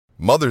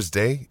Mother's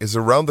Day is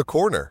around the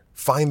corner.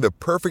 Find the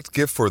perfect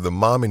gift for the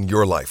mom in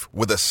your life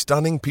with a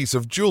stunning piece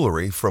of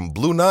jewelry from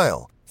Blue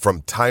Nile.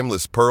 From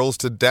timeless pearls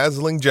to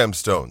dazzling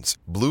gemstones,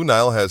 Blue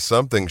Nile has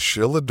something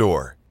she'll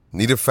adore.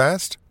 Need it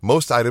fast?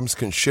 Most items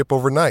can ship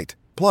overnight.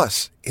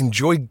 Plus,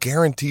 enjoy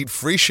guaranteed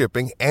free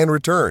shipping and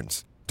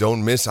returns.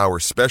 Don't miss our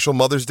special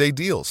Mother's Day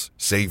deals.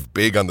 Save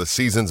big on the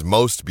season's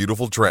most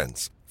beautiful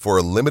trends. For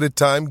a limited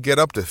time, get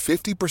up to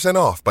 50%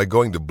 off by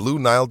going to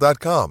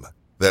BlueNile.com.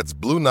 That's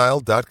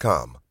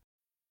BlueNile.com.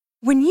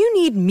 When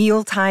you need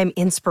mealtime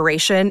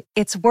inspiration,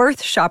 it's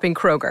worth shopping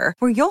Kroger,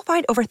 where you'll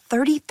find over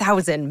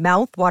 30,000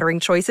 mouth-watering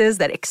choices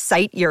that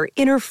excite your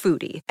inner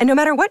foodie. And no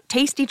matter what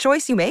tasty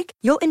choice you make,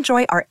 you'll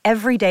enjoy our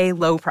everyday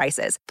low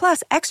prices,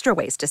 plus extra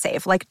ways to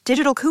save, like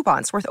digital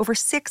coupons worth over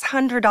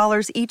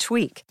 $600 each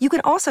week. You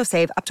can also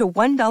save up to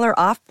 $1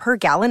 off per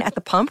gallon at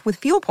the pump with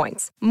fuel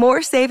points.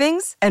 More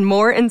savings and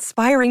more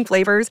inspiring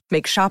flavors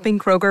make shopping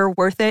Kroger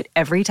worth it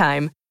every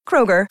time.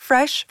 Kroger,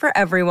 fresh for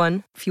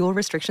everyone. Fuel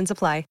restrictions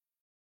apply.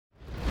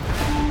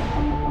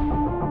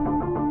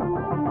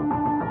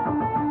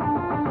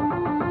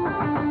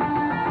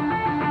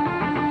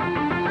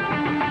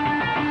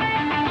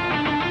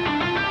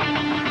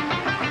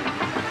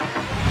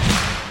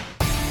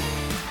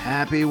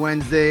 Happy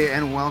Wednesday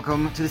and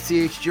welcome to the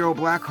CHGO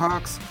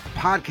Blackhawks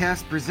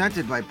podcast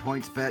presented by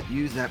PointsBet.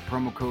 Use that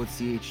promo code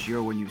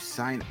CHGO when you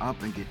sign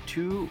up and get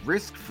 2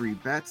 risk-free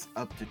bets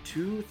up to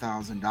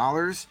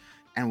 $2,000.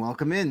 And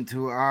welcome in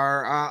to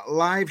our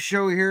live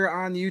show here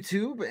on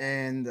YouTube.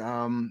 And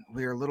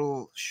we're a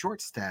little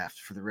short-staffed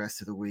for the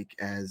rest of the week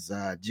as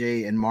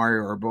Jay and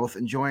Mario are both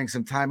enjoying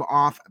some time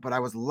off. But I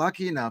was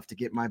lucky enough to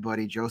get my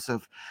buddy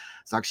Joseph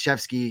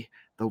Zakshevsky,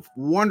 the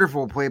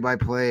wonderful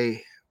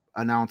play-by-play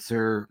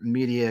announcer,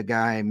 media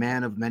guy,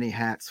 man of many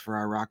hats for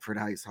our Rockford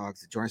Heights Hawks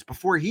to join us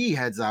before he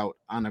heads out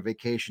on a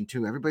vacation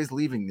too. Everybody's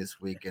leaving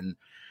this week, and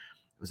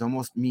it was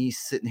almost me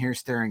sitting here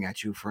staring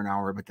at you for an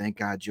hour, but thank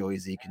God Joey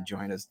Z can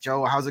join us.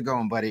 Joe, how's it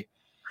going, buddy?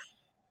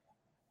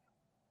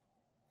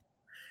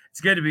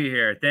 It's good to be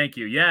here. Thank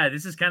you. Yeah,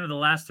 this is kind of the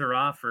last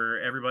hurrah for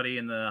everybody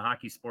in the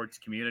hockey sports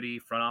community,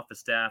 front office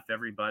staff,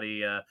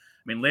 everybody. I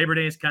mean, Labor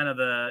Day is kind of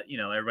the,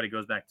 everybody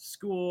goes back to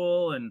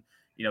school and,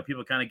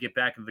 people kind of get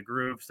back into the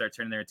groove, start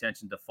turning their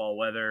attention to fall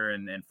weather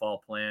and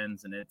fall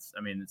plans. And it's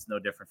no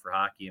different for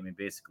hockey. I mean,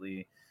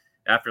 basically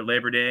after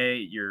Labor Day,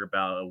 you're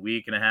about a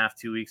week and a half,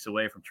 2 weeks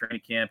away from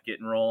training camp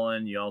getting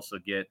rolling. You also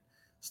get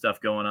stuff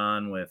going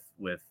on with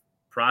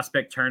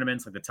prospect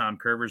tournaments like the Tom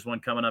Curvers one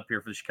coming up here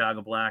for the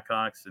Chicago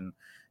Blackhawks.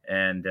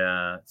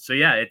 So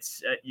yeah,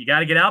 it's you got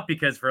to get out,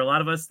 because for a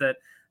lot of us that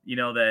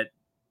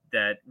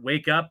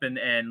wake up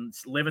and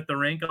live at the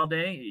rink all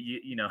day,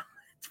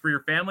 it's for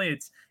your family.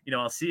 It's,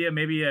 I'll see you,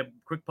 maybe a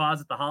quick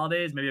pause at the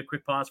holidays, maybe a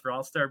quick pause for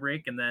All-Star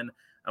break, and then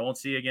I won't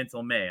see you again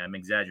until May. I'm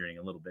exaggerating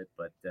a little bit,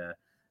 but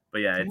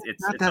yeah,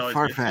 it's not that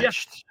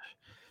far-fetched.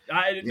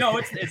 Yeah. No,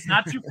 it's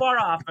not too far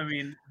off. I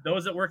mean,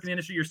 those that work in the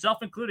industry,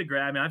 yourself included,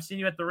 Greg. I mean, I've seen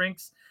you at the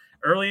rinks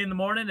early in the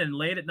morning and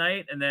late at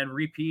night, and then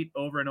repeat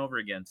over and over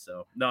again.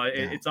 So no,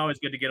 it's always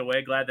good to get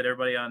away. Glad that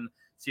everybody on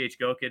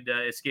CHGO could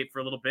escape for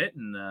a little bit,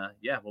 and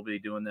we'll be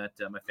doing that.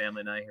 My family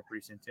and I here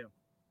pretty soon too.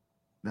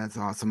 That's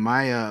awesome.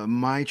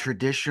 My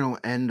traditional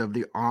end of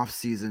the off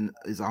season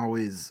is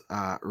always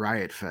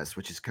Riot Fest,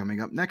 which is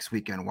coming up next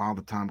weekend, while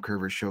the Tom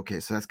Curvers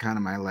Showcase. So that's kind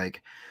of my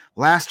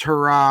last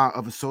hurrah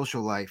of a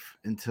social life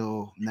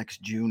until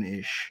next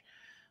June-ish.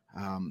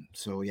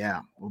 So yeah,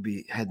 we'll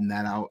be heading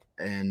that out.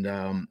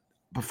 And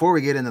before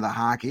we get into the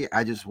hockey,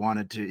 I just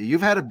wanted to.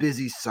 You've had a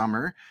busy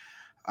summer.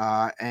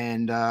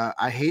 And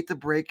I hate to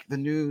break the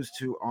news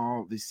to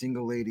all the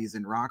single ladies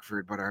in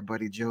Rockford, but our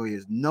buddy Joey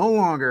is no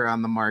longer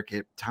on the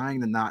market, tying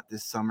the knot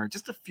this summer,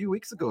 just a few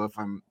weeks ago, if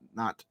I'm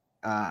not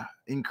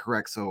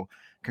incorrect. So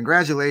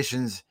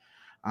congratulations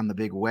on the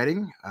big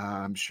wedding.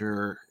 I'm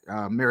sure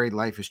married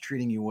life is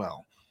treating you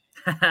well.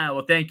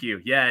 Well, thank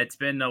you. Yeah, it's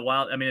been a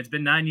while. I mean, it's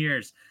been 9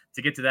 years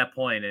to get to that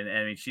point. And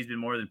I mean, she's been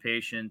more than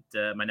patient.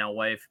 My now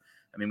wife,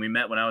 I mean, we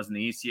met when I was in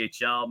the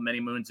ECHL many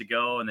moons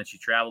ago, and then she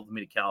traveled with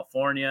me to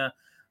California.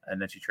 And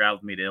then she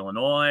traveled with me to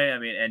Illinois. I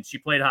mean, and she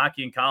played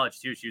hockey in college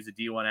too. She was a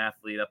D1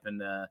 athlete up in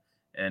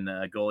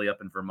goalie up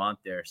in Vermont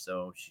there.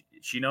 So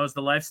she knows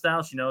the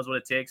lifestyle. She knows what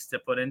it takes to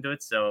put into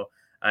it. So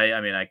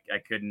I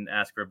couldn't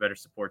ask for a better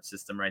support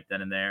system right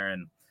then and there.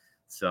 And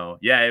so,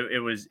 yeah, it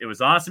was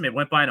awesome. It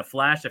went by in a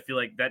flash. I feel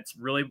like that's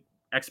really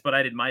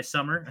expedited my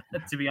summer,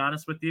 to be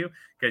honest with you,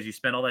 because you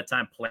spend all that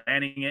time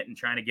planning it and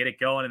trying to get it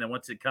going. And then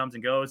once it comes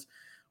and goes,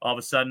 all of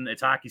a sudden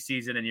it's hockey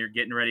season and you're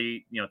getting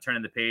ready,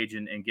 turning the page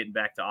and getting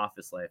back to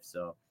office life.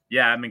 So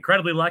yeah, I'm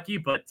incredibly lucky,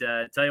 but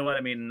tell you what,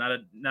 I mean, not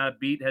a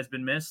beat has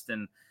been missed.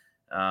 And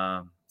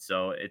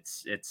so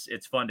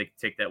it's fun to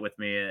take that with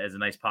me as a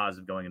nice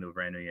positive going into a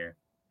brand new year.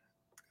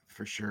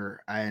 For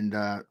sure. And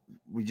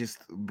we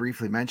just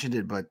briefly mentioned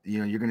it, but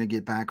you're going to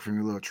get back from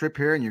your little trip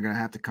here and you're going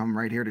to have to come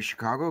right here to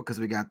Chicago,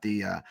 because we got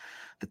the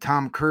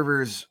Tom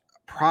Curvers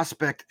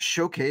Prospect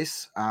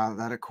Showcase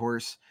that of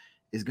course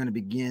is going to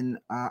begin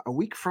a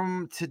week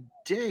from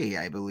today,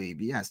 I believe.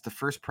 Yes, the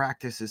first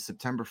practice is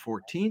September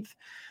 14th.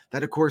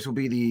 That, of course, will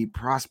be the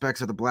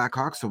prospects of the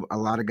Blackhawks. So a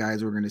lot of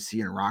guys we're going to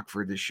see in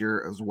Rockford this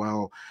year as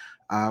well,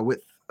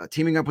 with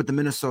teaming up with the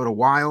Minnesota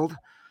Wild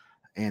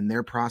and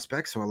their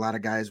prospects. So a lot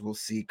of guys we'll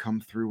see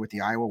come through with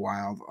the Iowa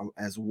Wild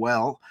as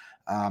well.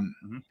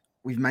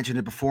 We've mentioned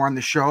it before on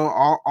the show.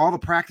 All the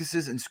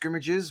practices and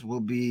scrimmages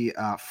will be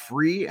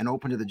free and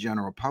open to the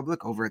general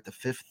public over at the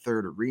Fifth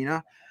Third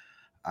Arena.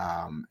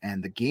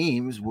 And the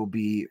games will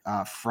be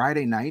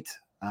Friday night,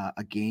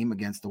 a game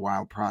against the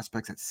Wild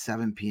Prospects at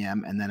 7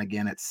 p.m. And then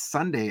again, it's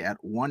Sunday at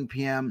 1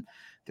 p.m.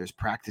 There's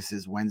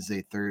practices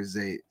Wednesday,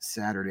 Thursday,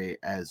 Saturday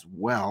as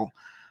well.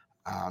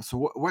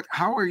 So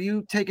how are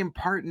you taking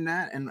part in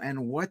that?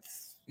 And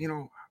what's,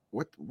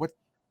 what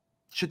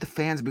should the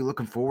fans be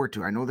looking forward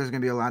to? I know there's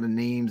going to be a lot of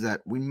names that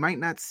we might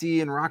not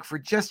see in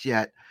Rockford just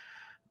yet,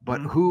 but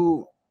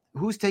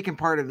who's taking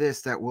part of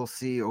this that we'll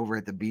see over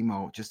at the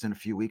BMO just in a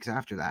few weeks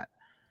after that?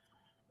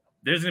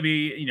 There's going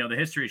to be, the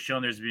history has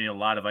shown there's been a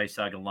lot of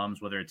IceHog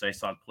alums, whether it's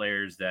IceHog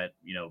players that,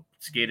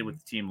 skated with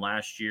the team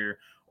last year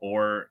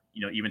or,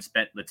 even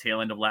spent the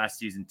tail end of last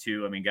season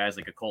too. I mean, guys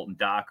like a Colton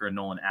Docker and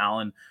Nolan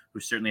Allen, who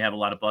certainly have a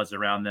lot of buzz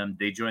around them.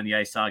 They joined the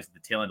IceHogs at the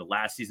tail end of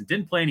last season,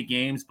 didn't play any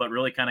games, but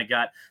really kind of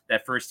got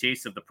that first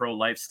taste of the pro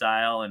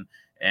lifestyle. And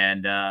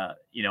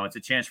it's a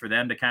chance for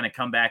them to kind of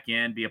come back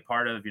in, be a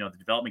part of, the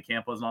development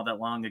camp wasn't all that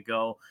long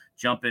ago,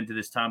 jump into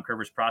this Tom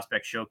Curver's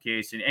prospect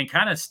showcase and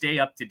kind of stay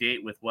up to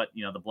date with what,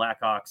 the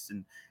Blackhawks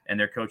and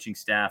their coaching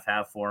staff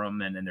have for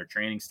them and their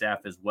training staff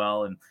as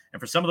well. And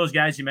for some of those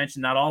guys you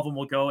mentioned, not all of them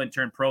will go and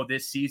turn pro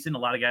this season. A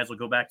lot of guys will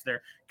go back to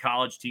their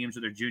college teams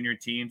or their junior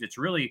teams. It's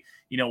really,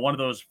 one of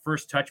those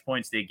first touch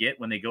points they get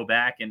when they go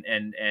back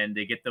and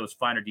they get those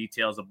finer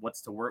details of what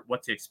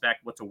to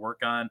expect, what to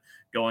work on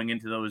going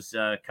into those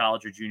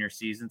college or junior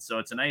seasons. So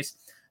it's a nice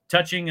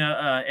touching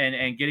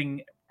and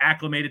getting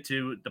acclimated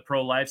to the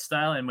pro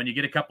lifestyle. And when you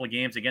get a couple of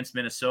games against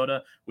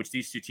Minnesota, which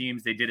these two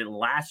teams, they did it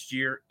last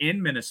year in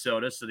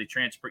Minnesota. So they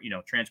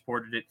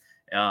transported it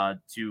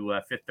to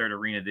Fifth Third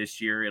Arena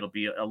this year. It'll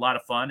be a lot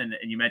of fun. And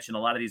you mentioned a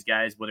lot of these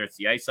guys, whether it's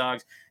the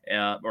IceHogs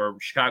or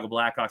Chicago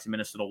Blackhawks and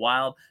Minnesota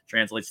Wild,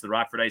 translates to the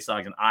Rockford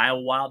IceHogs and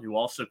Iowa Wild, who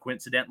also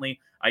coincidentally,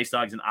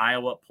 IceHogs in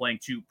Iowa playing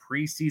 2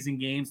 preseason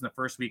games in the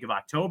first week of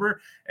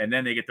October, and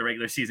then they get the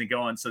regular season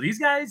going. So these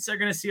guys are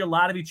going to see a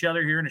lot of each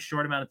other here in a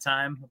short amount of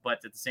time.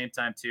 But at the same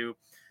time, too,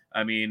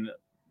 I mean,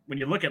 when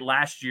you look at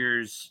last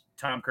year's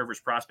Tom Curver's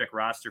prospect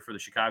roster for the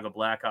Chicago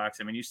Blackhawks,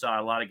 I mean, you saw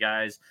a lot of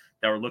guys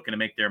that were looking to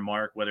make their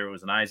mark, whether it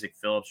was an Isaac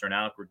Phillips or an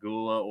Alec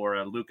Regula or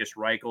a Lucas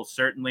Reichel,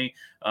 certainly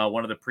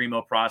one of the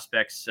primo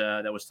prospects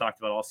that was talked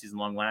about all season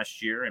long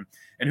last year.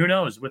 And who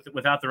knows,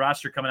 without the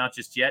roster coming out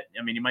just yet,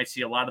 I mean, you might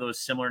see a lot of those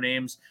similar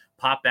names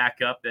pop back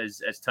up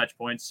as touch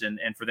points. And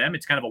for them,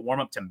 it's kind of a warm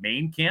up to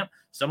main camp.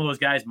 Some of those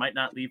guys might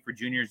not leave for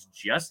juniors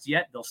just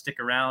yet. They'll stick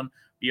around,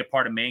 be a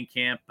part of main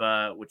camp,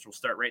 which will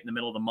start right in the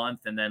middle of the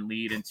month and then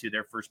lead into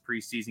their first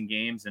preseason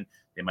games. And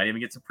they might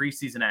even get some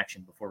preseason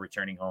action before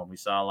returning home. We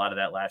saw a lot of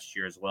that last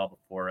year as well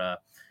before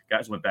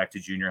guys went back to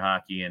junior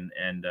hockey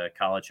and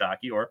college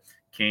hockey or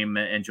came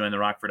and joined the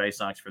Rockford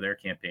IceHogs for their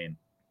campaign.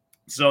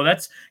 So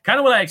that's kind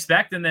of what I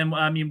expect. And then,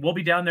 I mean, we'll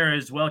be down there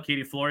as well.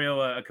 Katie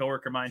Florio, a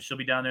coworker of mine, she'll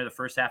be down there the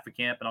first half of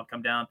camp, and I'll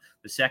come down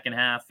the second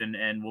half,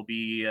 and we'll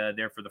be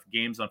there for the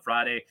games on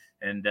Friday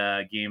and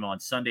game on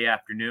Sunday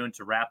afternoon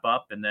to wrap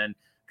up, and then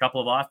a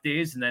couple of off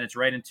days, and then it's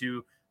right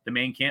into the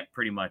main camp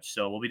pretty much.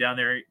 So we'll be down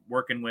there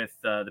working with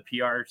the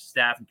PR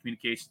staff and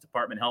communications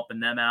department, helping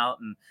them out.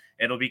 And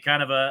it'll be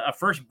kind of a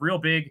first real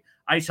big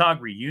IceHog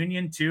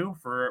reunion too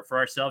for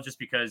ourselves, just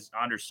because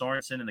Anders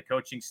Sorensen and the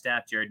coaching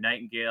staff, Jared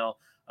Nightingale,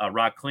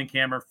 Rod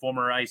Klinkhammer,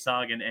 former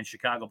IceHog and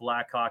Chicago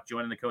Blackhawk,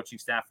 joining the coaching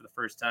staff for the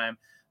first time,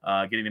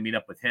 getting to meet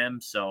up with him.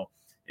 So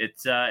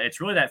it's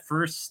really that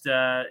first,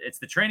 it's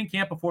the training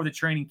camp before the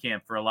training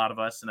camp for a lot of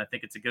us. And I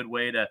think it's a good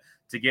way to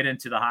get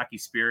into the hockey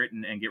spirit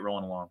and get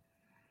rolling along.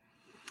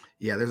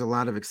 Yeah, there's a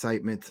lot of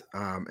excitement.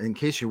 In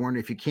case you're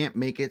wondering, if you can't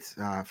make it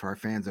for our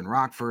fans in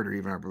Rockford or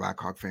even our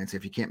Blackhawk fans,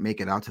 if you can't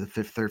make it out to the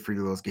Fifth Third for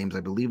those games, I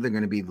believe they're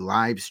going to be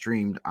live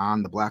streamed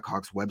on the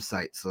Blackhawks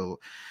website. So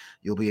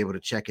you'll be able to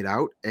check it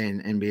out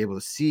and be able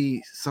to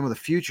see some of the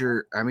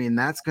future. I mean,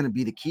 that's going to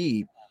be the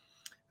key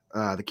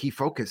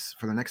focus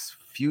for the next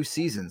few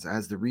seasons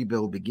as the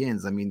rebuild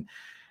begins. I mean,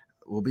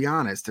 we'll be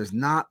honest, there's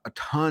not a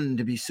ton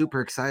to be super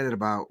excited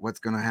about what's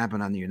going to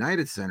happen on the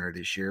United Center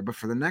this year, but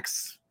for the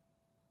next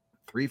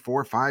 3,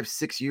 4, 5,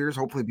 6 years,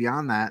 hopefully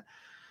beyond that,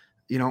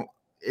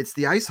 it's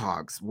the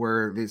IceHogs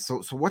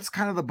so what's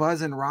kind of the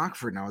buzz in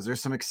Rockford now? Is there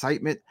some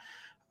excitement?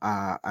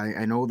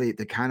 I know they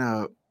kind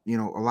of,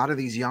 a lot of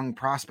these young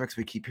prospects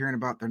we keep hearing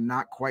about, they're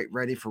not quite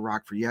ready for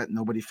Rockford yet.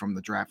 Nobody from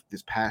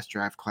this past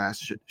draft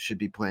class should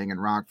be playing in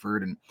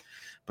Rockford.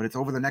 But it's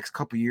over the next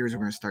couple of years, we're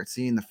going to start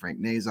seeing the Frank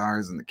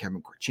Nazars and the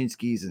Kevin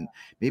Korchinskis and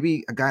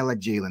maybe a guy like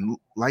Jalen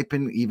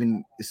Lipin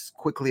even as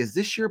quickly as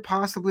this year,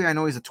 possibly. I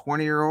know he's a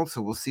 20-year-old, so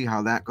we'll see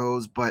how that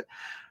goes. But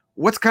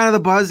what's kind of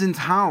the buzz in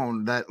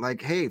town that,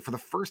 like, hey, for the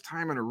first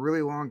time in a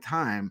really long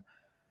time,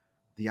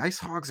 the Ice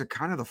Hogs are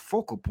kind of the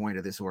focal point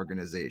of this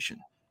organization.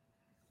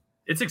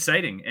 It's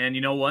exciting. And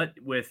you know what,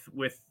 with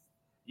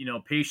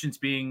patience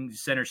being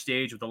center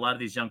stage with a lot of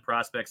these young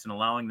prospects and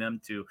allowing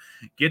them to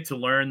get to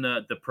learn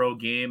the pro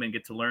game and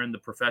get to learn the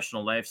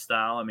professional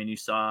lifestyle. I mean, you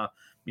saw,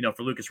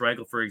 for Lukas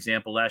Reichel, for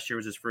example, last year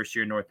was his first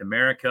year in North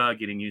America,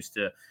 getting used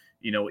to,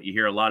 what you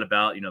hear a lot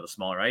about, the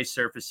smaller ice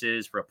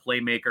surfaces for a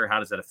playmaker. How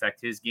does that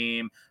affect his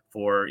game?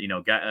 For,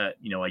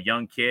 a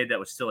young kid that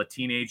was still a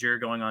teenager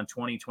going on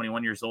 20,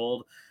 21 years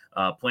old,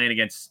 playing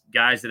against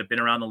guys that have been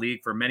around the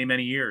league for many,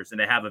 many years, and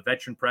they have a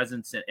veteran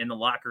presence in the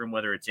locker room,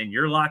 whether it's in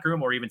your locker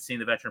room or even seeing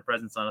the veteran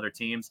presence on other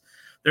teams.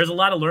 There's a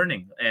lot of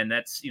learning, and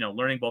that's,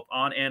 learning both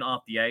on and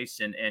off the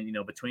ice and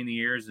between the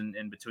ears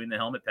and between the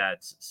helmet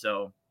pads.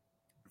 So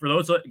for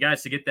those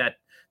guys to get that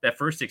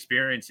first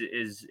experience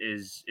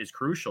is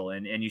crucial.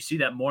 And you see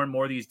that more and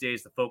more these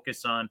days, the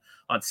focus on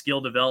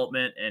skill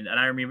development. And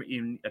I remember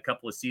even a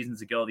couple of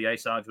seasons ago, the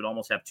Ice Hogs would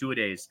almost have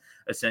 2-a-days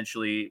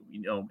essentially,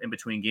 in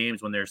between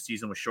games when their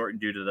season was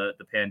shortened due to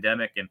the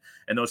pandemic.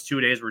 And those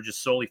 2-a-days were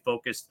just solely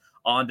focused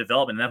on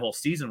development. And that whole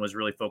season was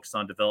really focused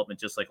on development,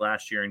 just like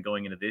last year and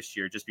going into this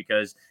year, just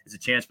because it's a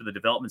chance for the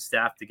development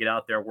staff to get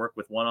out there, work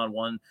with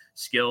one-on-one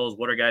skills.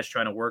 What are guys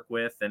trying to work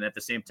with? And at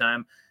the same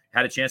time,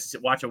 had a chance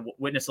to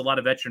witness a lot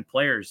of veteran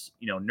players,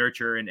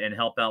 nurture and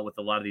help out with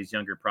a lot of these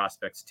younger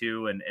prospects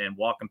too, and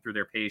walk them through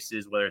their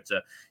paces, whether it's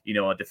a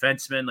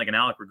defenseman like an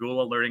Alec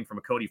Regula learning from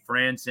a Cody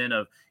Franson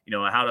of,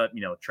 how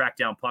to, track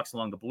down pucks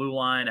along the blue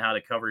line, how to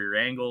cover your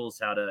angles,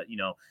 how to,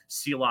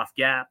 seal off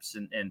gaps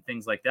and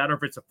things like that. Or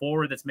if it's a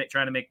forward that's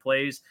trying to make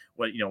plays,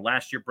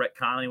 last year, Brett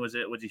Connolly was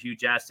a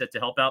huge asset to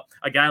help out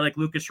a guy like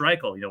Lukas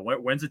Reichel.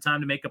 When's the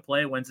time to make a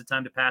play? When's the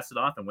time to pass it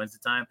off? And when's the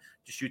time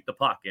to shoot the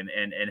puck and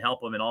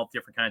help them in all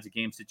different kinds of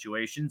game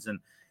situations.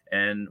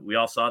 And we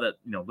all saw that,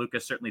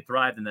 Lukas certainly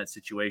thrived in that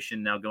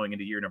situation now going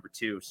into year number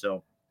 2.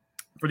 So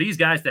for these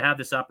guys to have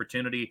this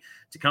opportunity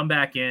to come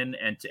back in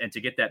and to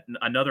get that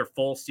another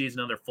full season,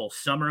 another full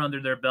summer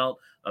under their belt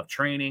of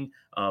training,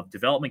 of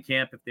development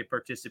camp, if they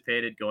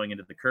participated, going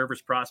into the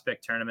Curvers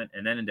Prospect Tournament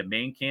and then into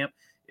main camp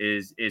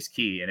is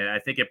key. And I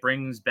think it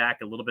brings back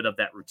a little bit of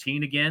that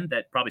routine again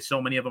that probably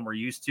so many of them were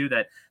used to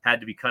that had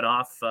to be cut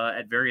off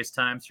at various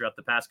times throughout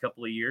the past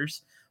couple of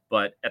years.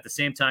 But at the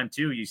same time,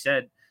 too, you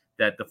said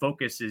that the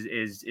focus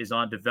is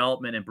on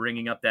development and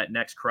bringing up that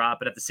next crop,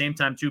 but at the same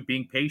time, too,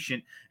 being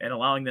patient and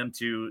allowing them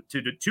to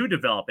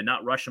develop and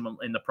not rush them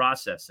in the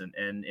process.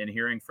 And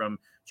hearing from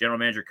General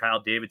Manager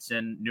Kyle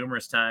Davidson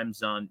numerous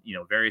times on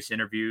various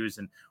interviews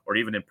or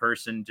even in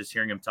person, just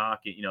hearing him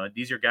talk.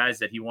 These are guys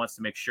that he wants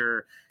to make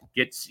sure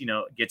gets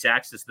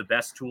access to the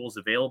best tools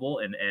available,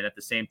 and at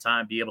the same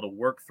time be able to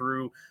work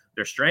through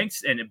their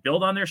strengths and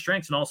build on their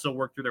strengths and also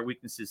work through their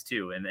weaknesses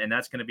too. And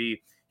that's going to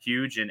be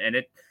huge. And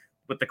it,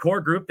 with the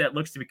core group that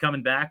looks to be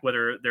coming back,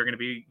 whether they're going to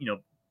be,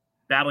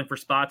 battling for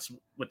spots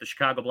with the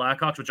Chicago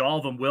Blackhawks, which all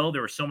of them will.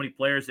 There were so many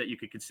players that you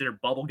could consider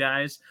bubble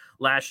guys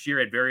last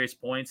year at various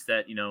points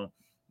that,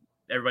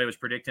 everybody was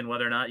predicting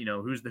whether or not,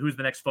 who's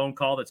the next phone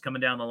call that's coming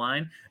down the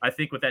line. I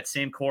think with that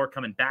same core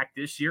coming back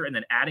this year and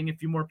then adding a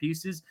few more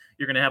pieces,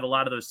 you're going to have a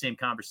lot of those same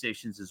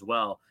conversations as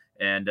well.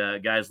 And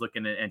guys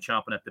looking and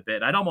chomping at the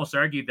bit. I'd almost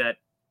argue that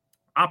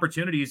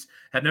opportunities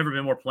have never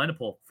been more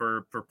plentiful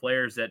for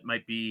players that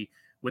might be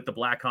with the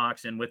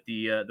Blackhawks and with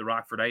the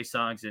Rockford Ice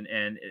Hogs, and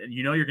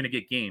you're going to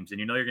get games,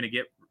 and you're going to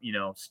get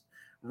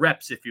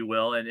reps, if you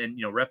will,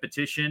 and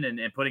repetition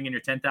and putting in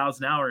your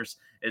 10,000 hours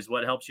is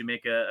what helps you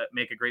make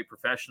a great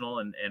professional.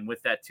 And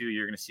with that too,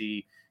 you're going to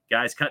see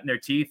guys cutting their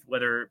teeth,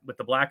 whether with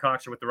the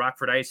Blackhawks or with the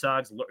Rockford Ice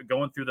Hogs,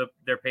 going through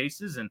their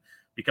paces and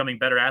becoming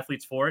better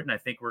athletes for it. And I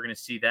think we're going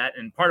to see that.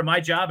 And part of my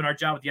job and our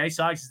job with the Ice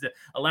Hogs is to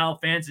allow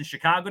fans in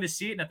Chicago to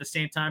see it, and at the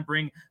same time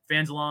bring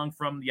fans along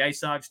from the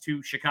Ice Hogs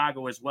to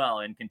Chicago as well,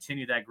 and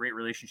continue that great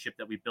relationship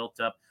that we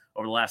built up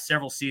over the last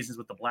several seasons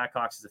with the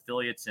Blackhawks as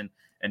affiliates. And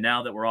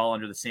now that we're all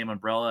under the same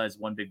umbrella as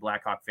one big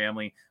Blackhawk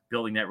family,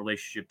 building that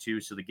relationship too.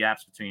 So the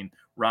gaps between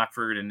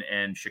Rockford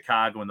and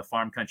Chicago and the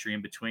farm country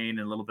in between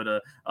and a little bit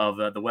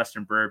of the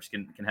Western burbs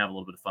can have a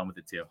little bit of fun with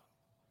it too.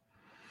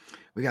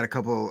 We got a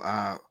couple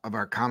of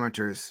our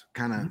commenters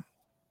kind of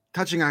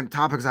touching on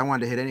topics I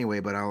wanted to hit anyway,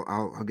 but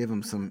I'll give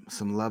them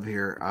some love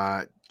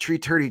here. Tree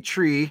Turdy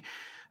Tree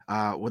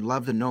would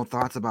love to know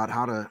thoughts about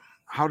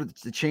how did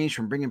the change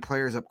from bringing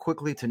players up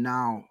quickly to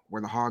now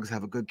where the Hogs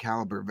have a good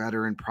caliber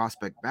veteran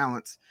prospect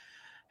balance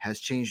has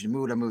changed the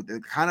mood. I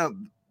mean,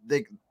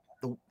 the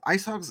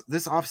Ice Hogs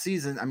this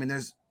offseason, I mean,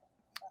 there's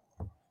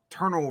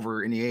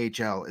turnover in the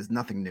AHL is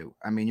nothing new.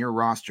 I mean, your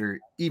roster,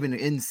 even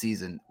in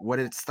season, what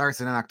it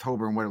starts in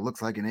October and what it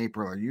looks like in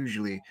April are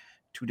usually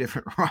two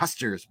different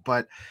rosters.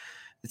 But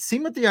it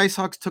seemed that the Ice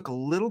Hogs took a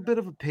little bit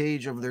of a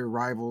page of their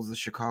rivals, the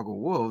Chicago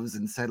Wolves,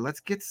 and said, let's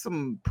get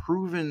some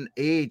proven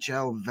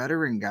AHL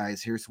veteran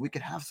guys here so we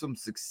could have some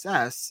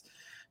success,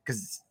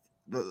 because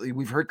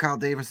we've heard Kyle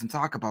Davidson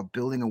talk about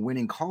building a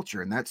winning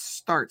culture, and that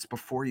starts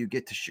before you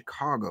get to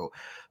Chicago.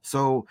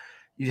 So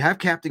you have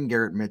Captain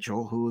Garrett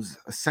Mitchell, who's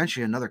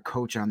essentially another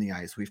coach on the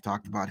ice. We've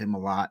talked about him a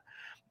lot.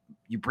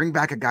 you bring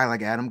back a guy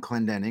like Adam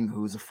Clendenning,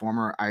 who's a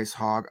former Ice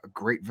Hog, a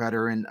great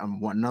veteran.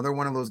 Another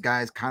one of those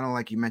guys, kind of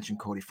like you mentioned,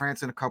 Cody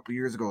Franson a couple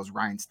years ago, was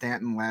Ryan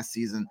Stanton last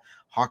season.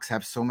 Hawks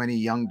have so many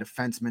young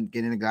defensemen.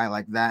 Getting a guy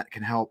like that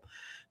can help.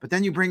 But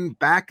then you bring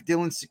back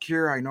Dylan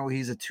Secure. I know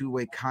he's a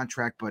two-way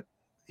contract, but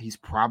he's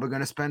probably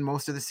going to spend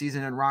most of the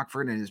season in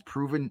Rockford, and has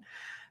proven,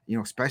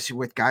 especially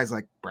with guys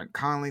like Brent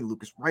Conley,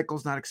 Lucas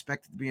Reichel's not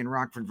expected to be in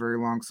Rockford very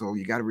long, so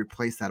you got to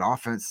replace that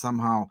offense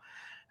somehow.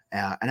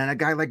 And then a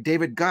guy like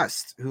David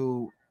Gust,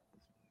 who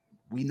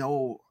we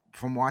know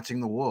from watching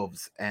the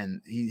Wolves,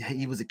 and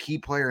he was a key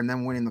player in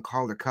them winning the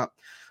Calder Cup.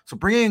 So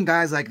bringing in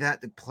guys like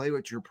that to play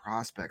with your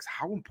prospects,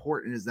 how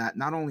important is that,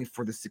 not only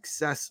for the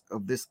success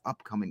of this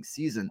upcoming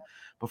season,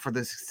 but for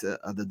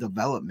the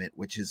development,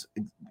 which is,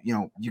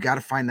 you got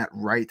to find that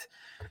right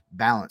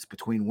balance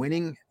between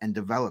winning and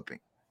developing.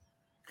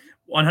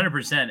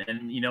 100%.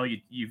 And,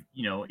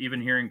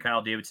 even hearing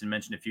Kyle Davidson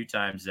mention a few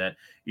times that,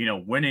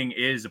 winning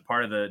is a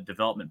part of the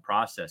development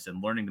process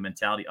and learning the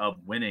mentality of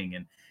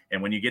winning.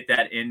 And when you get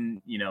that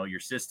in, your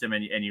system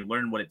and you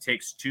learn what it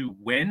takes to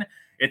win,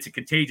 it's a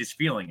contagious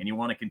feeling and you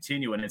want to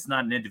continue. And it's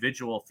not an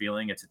individual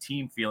feeling, it's a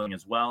team feeling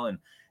as well.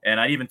 And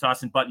I even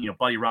toss in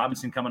Buddy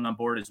Robinson coming on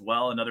board as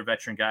well, another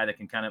veteran guy that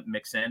can kind of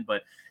mix in.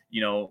 But,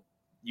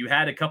 you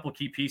had a couple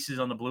key pieces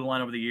on the blue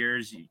line over the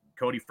years.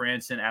 Cody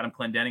Franson, Adam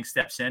Clendenning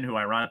steps in, who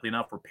ironically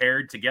enough were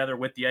paired together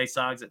with the Ice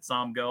Hogs that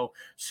saw him go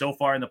so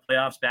far in the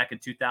playoffs back in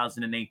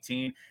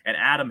 2018. And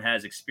Adam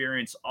has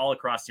experience all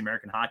across the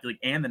American Hockey League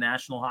and the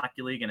National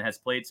Hockey League, and has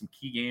played some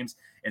key games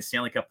in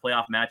Stanley Cup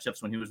playoff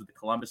matchups when he was with the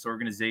Columbus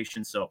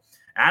organization. So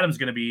Adam's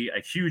going to be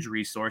a huge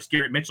resource.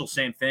 Garrett Mitchell,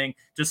 same thing,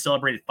 just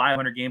celebrated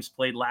 500 games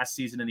played last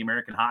season in the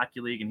American Hockey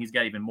League, and he's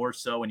got even more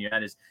so when you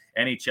add his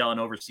NHL and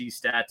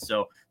overseas stats.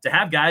 So to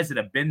have guys that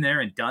have been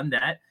there and done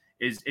that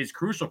is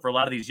crucial for a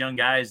lot of these young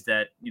guys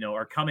that,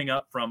 are coming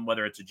up from,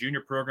 whether it's a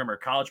junior program or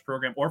college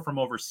program or from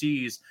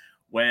overseas,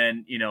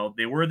 when,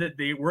 they were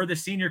the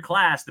senior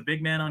class, the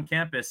big man on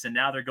campus, and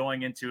now they're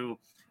going into,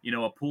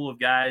 a pool of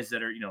guys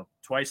that are,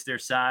 twice their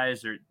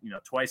size or,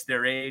 twice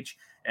their age,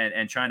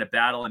 and trying to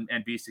battle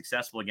and be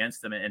successful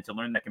against them, and to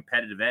learn that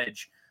competitive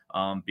edge.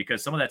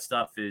 Because some of that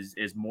stuff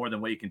is more than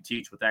what you can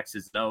teach with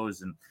X's and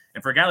O's. And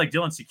for a guy like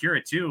Dylan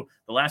Secura too,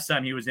 the last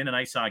time he was in an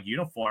Ice Hog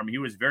uniform, he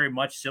was very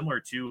much similar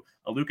to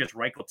a Lucas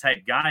Reichel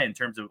type guy in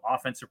terms of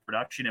offensive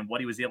production and what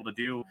he was able to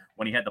do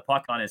when he had the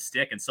puck on his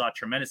stick, and saw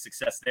tremendous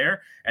success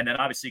there. And then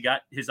obviously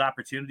got his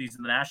opportunities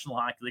in the National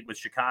Hockey League with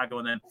Chicago,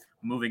 and then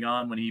moving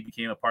on when he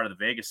became a part of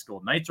the Vegas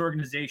Golden Knights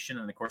organization,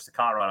 and of course the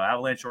Colorado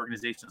Avalanche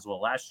organization as well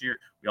last year.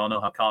 We all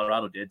know how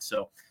Colorado did.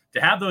 So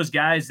to have those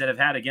guys that have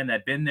had, again,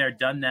 that been there,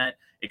 done that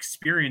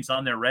experience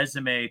on their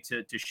resume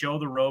to show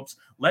the ropes,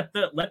 let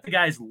the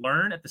guys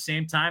learn at the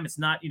same time. It's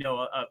not,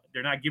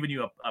 they're not giving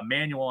you a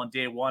manual on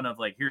day one of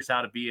like, here's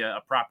how to be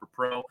a proper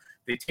pro.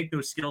 They take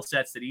those skill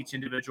sets that each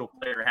individual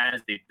player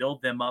has, they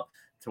build them up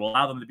to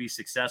allow them to be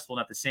successful,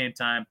 and at the same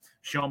time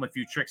show them a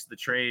few tricks of the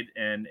trade.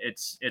 And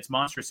it's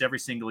monstrous every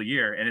single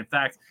year. And in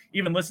fact,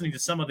 even listening to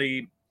some of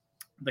the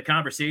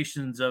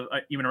conversations of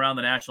even around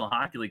the National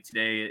Hockey League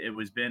today, it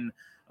was been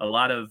a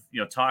lot of,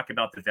 talk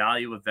about the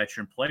value of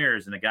veteran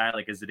players, and a guy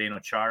like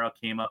Zdeno Chara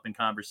came up in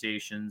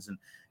conversations,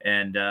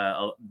 and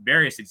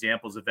various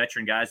examples of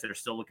veteran guys that are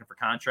still looking for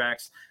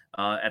contracts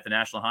at the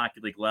National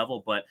Hockey League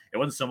level. But it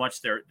wasn't so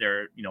much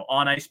their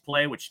on ice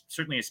play, which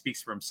certainly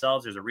speaks for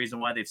themselves. There's a reason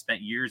why they've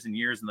spent years and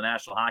years in the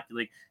National Hockey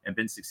League and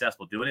been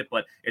successful doing it.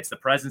 But it's the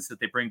presence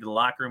that they bring to the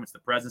locker room. It's the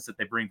presence that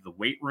they bring to the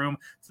weight room,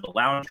 to the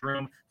lounge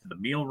room, to the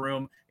meal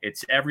room.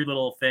 It's every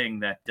little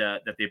thing that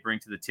they bring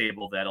to the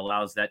table that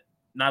allows that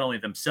not only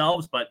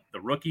themselves, but the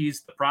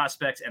rookies, the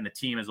prospects, and the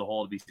team as a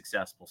whole to be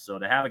successful. So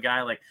to have a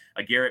guy like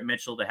a Garrett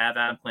Mitchell, to have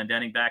Adam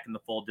Clendenning back in the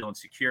fold, Dylan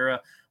Secura,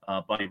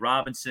 Buddy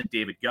Robinson,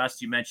 David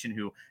Gust, you mentioned,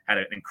 who had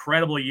an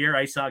incredible year.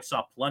 Ice Hogs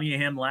saw plenty of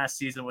him last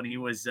season when he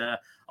was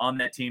on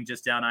that team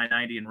just down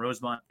I-90 in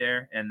Rosemont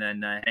there, and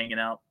then hanging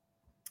out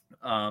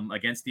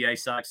against the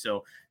Ice Hogs.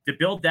 So to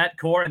build that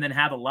core and then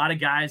have a lot of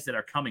guys that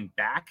are coming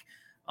back,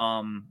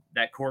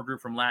 that core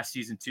group from last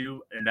season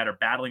too, and that are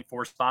battling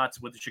for spots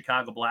with the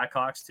Chicago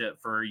Blackhawks,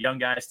 for young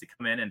guys to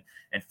come in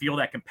and feel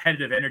that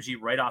competitive energy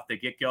right off the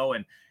get-go,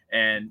 and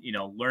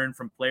learn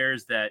from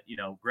players that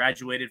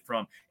graduated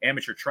from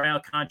amateur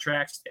tryout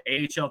contracts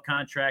to AHL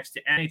contracts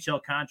to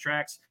NHL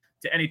contracts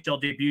to NHL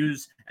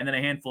debuts, and then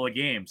a handful of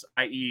games,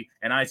 i.e.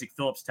 an Isaac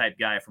Phillips type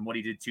guy from what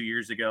he did 2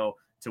 years ago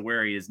to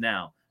where he is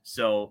now.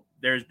 So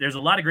there's a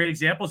lot of great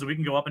examples, and we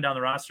can go up and down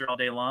the roster all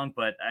day long,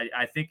 but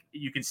I think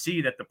you can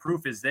see that the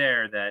proof is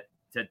there that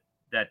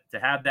to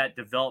have that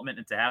development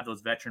and to have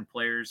those veteran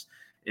players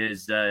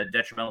is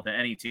detrimental to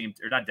any team,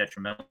 or not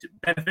detrimental,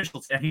 beneficial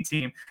to any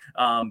team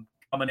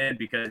coming in,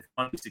 because if you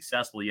want to be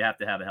successful, you have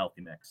to have a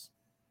healthy mix.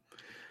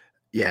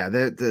 Yeah,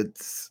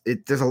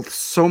 there's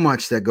so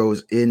much that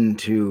goes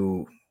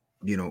into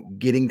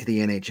getting to the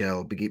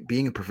NHL,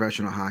 being a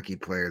professional hockey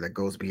player that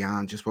goes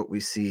beyond just what we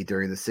see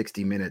during the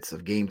 60 minutes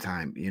of game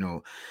time,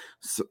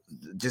 so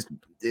just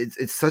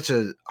it's such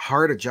a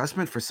hard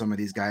adjustment for some of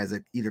these guys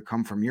that either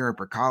come from Europe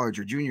or college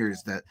or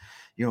juniors that,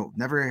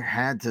 never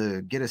had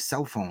to get a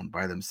cell phone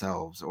by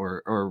themselves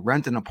or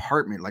rent an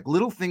apartment, like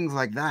little things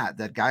like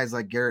that guys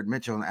like Garrett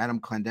Mitchell and Adam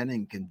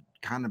Clendening can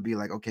kind of be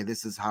like, okay,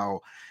 this is how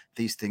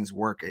these things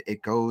work.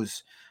 It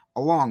goes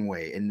a long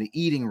way, and the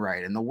eating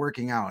right and the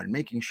working out and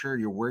making sure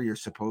you're where you're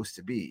supposed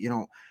to be.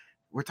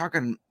 We're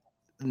talking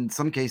in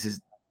some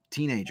cases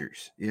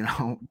teenagers.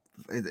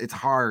 It's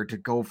hard to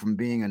go from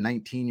being a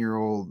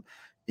 19-year-old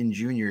in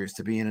juniors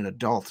to being an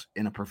adult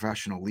in a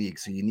professional league.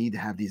 So you need to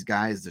have these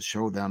guys to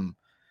show them,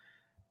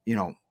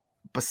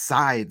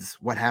 besides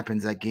what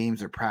happens at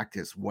games or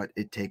practice, what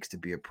it takes to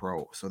be a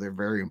pro. So they're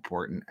very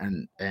important.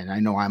 And I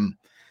know I'm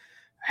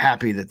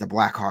happy that the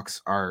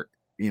Blackhawks are,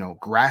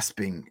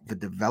 grasping the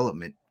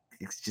development.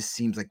 It just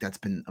seems like that's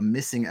been a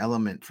missing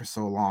element for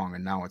so long,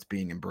 and now it's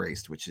being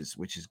embraced, which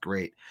is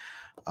great.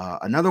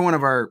 Another one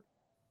of our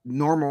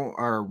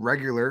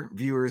regular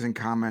viewers and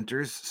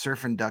commenters,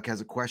 Surf and Duck,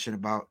 has a question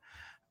about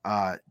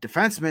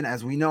defensemen.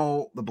 As we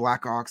know, the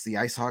Blackhawks, the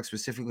Ice Hawks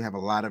specifically, have a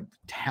lot of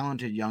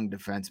talented young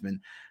defensemen.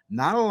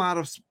 Not a lot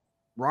of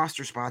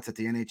roster spots at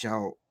the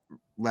NHL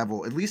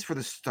level, at least for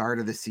the start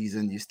of the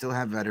season. You still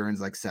have veterans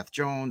like Seth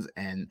Jones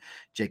and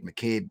Jake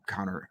McCabe.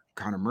 Connor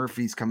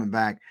Murphy's coming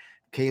back.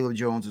 Caleb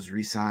Jones was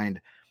re-signed.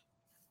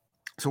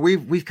 So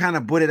we've kind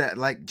of put it at,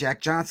 like,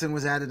 Jack Johnson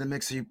was added to the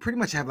mix. So you pretty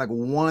much have like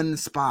one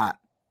spot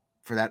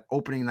for that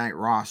opening night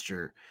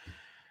roster.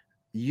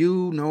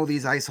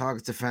 These Ice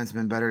Hawks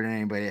defensemen better than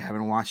anybody,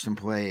 having watched them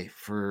play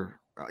for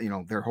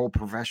their whole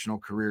professional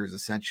careers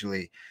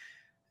essentially.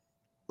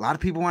 A lot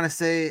of people want to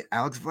say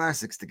Alex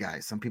Vlasic's the guy.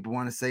 Some people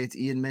want to say it's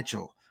Ian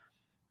Mitchell.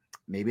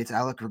 Maybe it's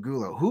Alec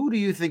Regula. Who do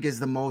you think is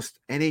the most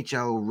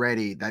NHL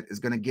ready that is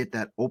going to get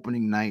that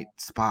opening night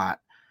spot?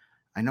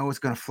 I know it's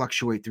going to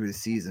fluctuate through the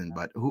season,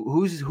 but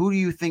who do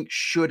you think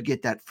should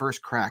get that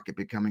first crack at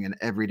becoming an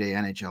everyday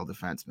NHL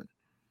defenseman?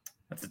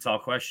 That's a tall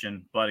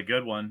question, but a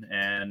good one.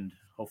 And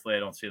hopefully I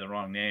don't say the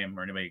wrong name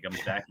or anybody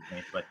comes back at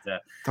me. But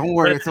don't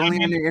worry, it's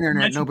only on the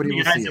internet. Nobody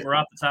will see it. We're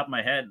off the top of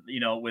my head,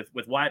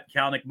 with Wyatt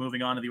Kalnick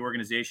moving on to the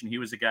organization, he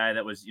was a guy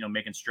that was,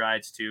 making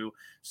strides too.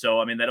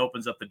 So, that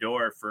opens up the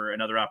door for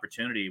another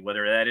opportunity,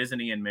 whether that is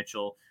an Ian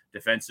Mitchell,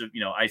 defensive,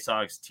 Ice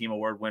Hawks team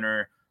award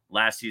winner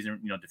last season,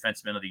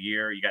 defenseman of the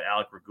year. You got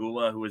Alec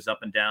Regula, who was up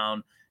and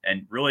down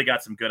and really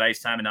got some good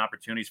ice time and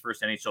opportunities.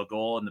 First NHL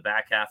goal in the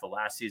back half of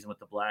last season with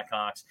the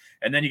Blackhawks.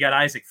 And then you got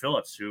Isaac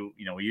Phillips, who,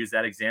 we use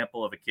that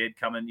example of a kid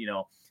coming,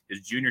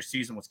 his junior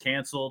season was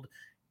canceled,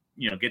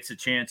 gets a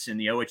chance in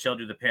the OHL due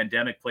to the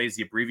pandemic, plays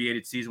the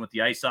abbreviated season with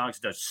the Ice Hawks,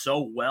 does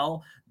so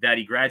well that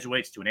he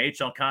graduates to an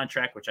AHL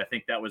contract, which I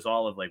think that was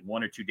all of like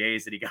 1 or 2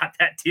 days that he got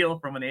that deal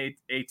from an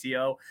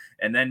ATO,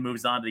 and then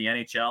moves on to the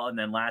NHL. And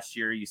then last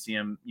year you see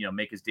him,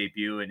 make his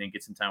debut and then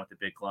get some time with the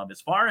big club. As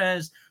far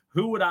as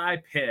who would I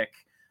pick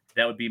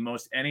that would be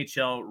most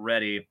NHL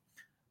ready,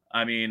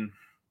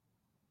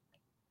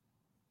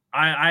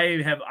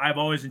 I've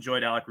always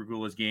enjoyed Alec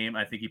Regula's game.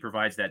 I think he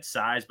provides that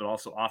size, but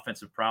also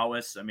offensive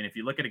prowess. If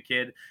you look at a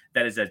kid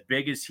that is as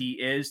big as he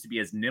is, to be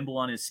as nimble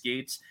on his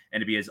skates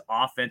and to be as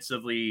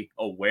offensively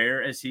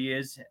aware as he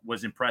is,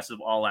 was impressive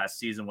all last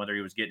season, whether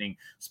he was getting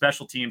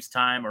special teams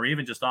time or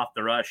even just off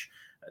the rush.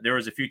 There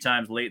was a few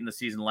times late in the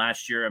season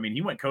last year.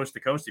 He went coast to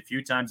coast a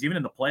few times, even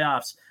in the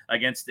playoffs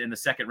in the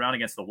second round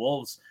against the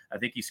Wolves. I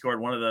think he scored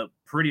one of the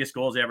prettiest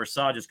goals I ever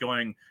saw, just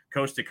going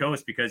coast to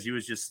coast, because he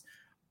was just,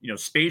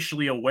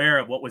 spatially aware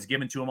of what was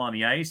given to him on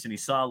the ice, and he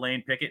saw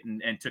Lane Pickett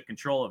and took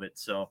control of it.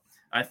 So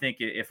I think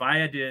if I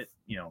had to,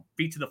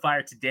 feet to the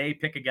fire today,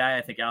 pick a guy,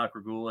 I think Alec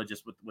Regula,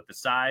 just with the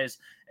size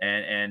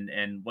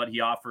and what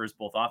he offers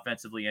both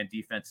offensively and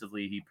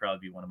defensively, he'd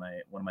probably be one of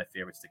my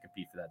favorites to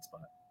compete for that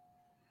spot.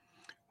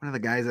 One of the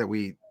guys that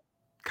we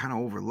kind of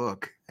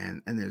overlook,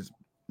 and there's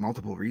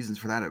multiple reasons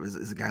for that,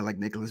 is a guy like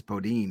Nicholas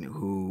Bodine,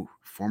 who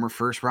former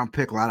first round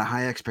pick, a lot of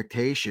high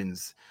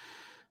expectations.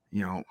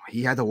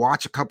 He had to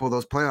watch a couple of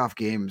those playoff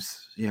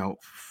games,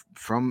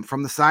 from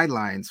the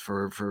sidelines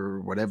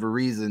for whatever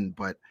reason.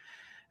 But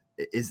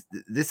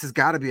this has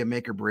got to be a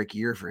make or break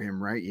year for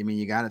him, right?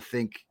 You got to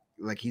think,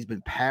 like, he's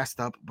been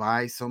passed up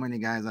by so many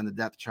guys on the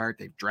depth chart.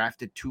 They've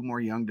drafted 2 more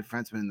young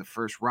defensemen in the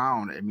first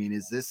round.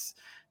 Is this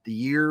the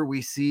year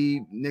we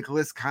see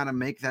Nicholas kind of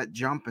make that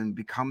jump and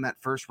become that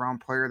first round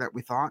player that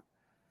we thought?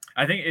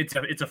 I think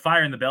it's a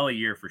fire in the belly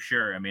year for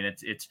sure.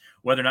 It's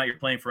whether or not you're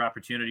playing for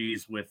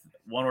opportunities with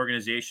one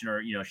organization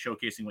or,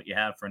 showcasing what you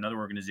have for another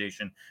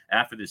organization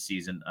after this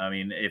season.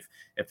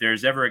 If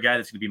there's ever a guy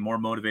that's going to be more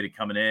motivated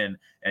coming in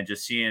and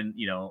just seeing,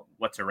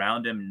 what's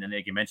around him, and then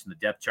like you mentioned,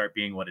 the depth chart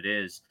being what it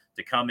is,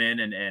 to come in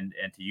and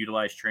to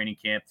utilize training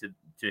camp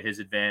to his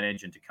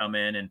advantage, and to come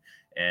in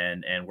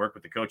and work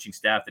with the coaching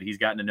staff that he's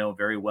gotten to know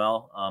very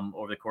well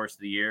over the course of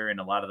the year, and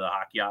a lot of the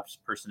hockey ops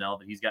personnel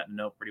that he's gotten to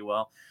know pretty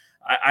well.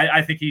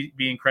 I think he'd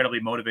be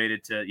incredibly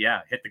motivated to,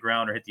 hit the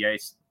ground or hit the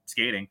ice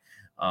skating.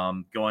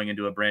 going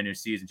into a brand new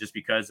season, just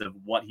because of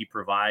what he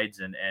provides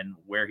and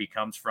where he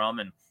comes from.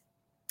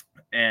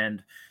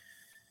 And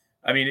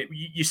I mean,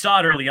 you saw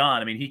it early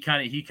on. I mean, he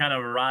kind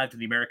of arrived in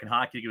the American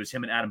Hockey League. It was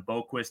him and Adam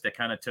Boqvist that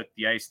kind of took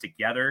the ice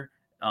together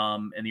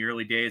in the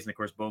early days. And of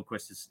course,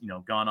 Boqvist has,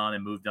 gone on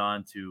and moved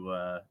on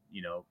to,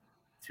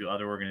 to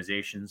other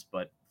organizations.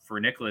 But for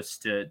Nicholas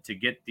to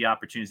get the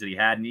opportunities that he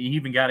had, and he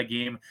even got a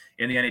game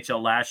in the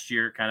NHL last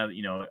year, kind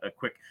of, a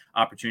quick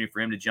opportunity for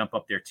him to jump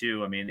up there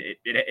too. I mean,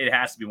 it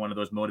has to be one of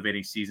those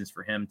motivating seasons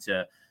for him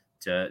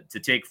to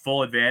take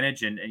full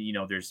advantage. And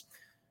there's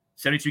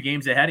 72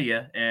 games ahead of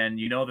you, and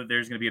that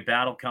there's going to be a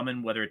battle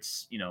coming, whether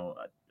it's,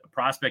 a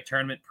prospect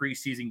tournament,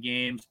 preseason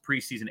games,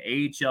 preseason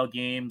AHL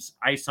games,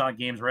 ice hockey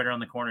games right around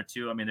the corner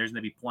too. I mean, there's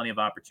going to be plenty of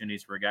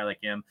opportunities for a guy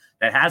like him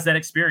that has that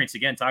experience.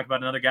 Again, talk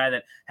about another guy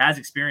that has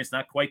experience,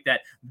 not quite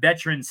that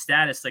veteran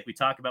status like we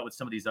talk about with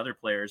some of these other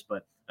players,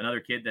 but another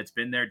kid that's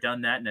been there,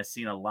 done that, and has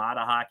seen a lot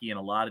of hockey in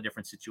a lot of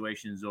different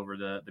situations over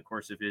the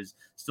course of his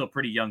still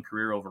pretty young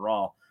career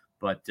overall.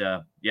 But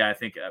I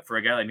think for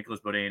a guy like Nicholas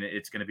Beaudin,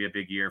 it's going to be a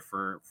big year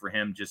for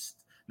him. Just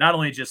not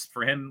only just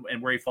for him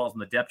and where he falls in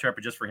the depth chart,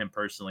 but just for him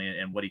personally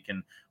and what he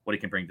can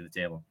bring to the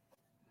table.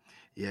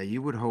 Yeah,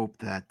 you would hope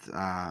that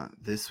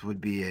this would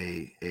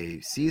be a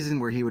season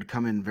where he would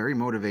come in very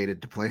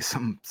motivated to play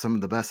some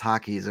of the best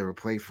hockey he's ever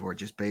played for,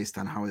 just based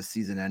on how his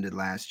season ended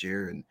last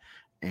year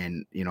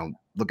and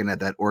looking at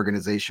that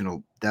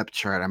organizational depth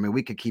chart. I mean,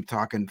 we could keep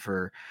talking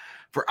for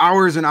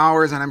hours and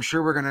hours, and I'm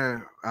sure we're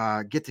going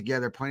to get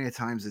together plenty of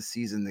times this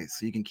season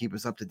so you can keep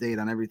us up to date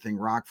on everything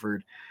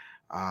Rockford.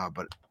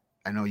 But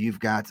I know you've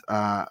got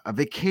a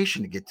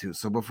vacation to get to.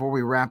 So before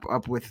we wrap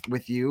up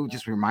with you,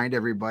 just remind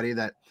everybody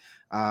that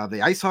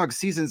the Ice Hogs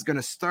season is going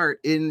to start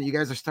you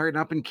guys are starting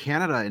up in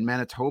Canada, in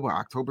Manitoba.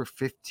 October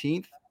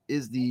 15th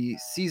is the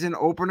season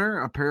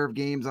opener, a pair of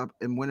games up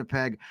in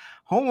Winnipeg.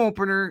 Home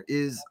opener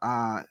is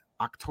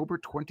October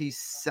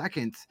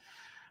 22nd.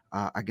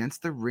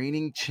 Against the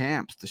reigning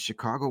champs, the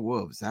Chicago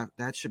Wolves.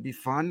 That should be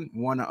fun.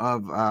 One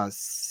of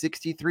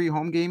 63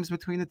 home games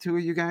between the two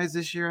of you guys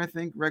this year, I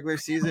think, regular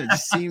season. It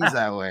just seems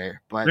that way.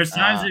 But there's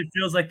times it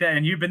feels like that,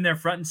 and you've been there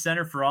front and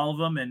center for all of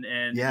them, and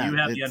yeah, you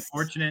have the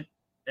unfortunate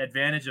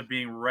advantage of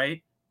being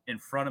right in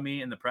front of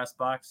me in the press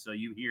box, so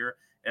you hear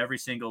every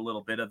single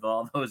little bit of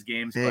all those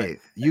games. Hey,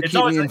 but you keep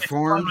me informed. It's a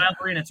fun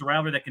rivalry, and it's a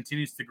rivalry that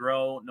continues to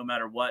grow no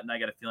matter what. And I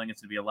got a feeling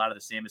it's going to be a lot of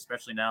the same,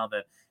 especially now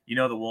that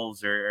the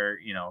Wolves are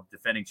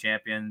defending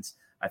champions.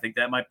 I think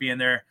that might be in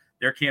their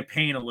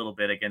campaign a little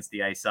bit against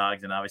the Ice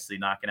Hogs, and obviously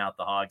knocking out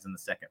the Hogs in the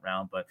second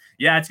round. But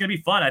yeah, it's going to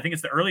be fun. I think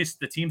it's the earliest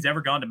the team's ever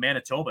gone to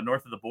Manitoba,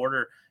 north of the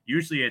border.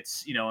 Usually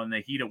it's in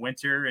the heat of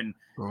winter and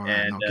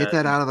get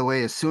that out of the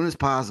way as soon as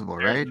possible,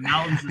 right?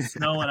 Mountains of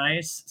snow and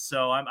ice.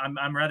 So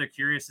I'm rather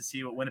curious to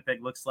see what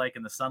Winnipeg looks like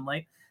in the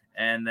sunlight.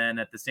 And then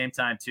at the same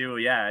time too,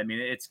 yeah, I mean,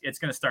 it's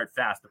going to start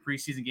fast. The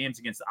preseason games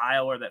against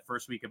Iowa that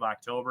first week of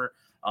October.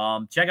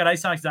 Check out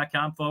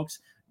icehogs.com, folks.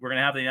 We're going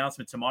to have the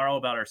announcement tomorrow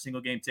about our single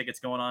game tickets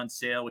going on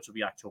sale, which will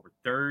be October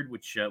 3rd,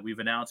 which we've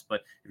announced.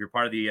 But if you're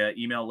part of the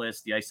email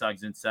list, the Ice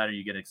Hogs Insider,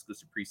 you get an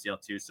exclusive pre-sale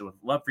too. So we'd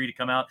love for you to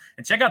come out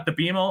and check out the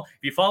BMO. If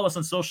you follow us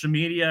on social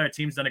media, our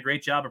team's done a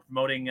great job of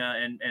promoting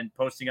and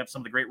posting up some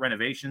of the great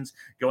renovations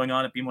going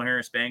on at BMO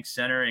Harris Bank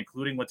Center,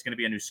 including what's going to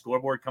be a new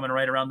scoreboard coming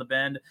right around the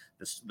bend,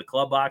 the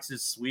club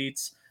boxes,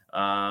 suites,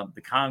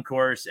 the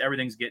concourse,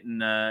 everything's getting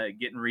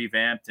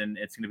revamped, and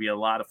it's going to be a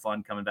lot of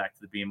fun coming back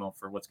to the BMO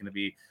for what's going to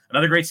be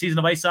another great season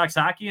of Ice Sox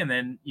hockey. And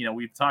then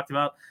we've talked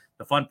about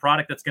the fun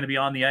product that's going to be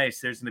on the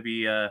ice. There's going to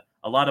be a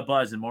lot of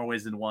buzz in more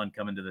ways than one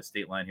coming to the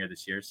state line here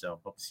this year.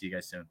 So hope to see you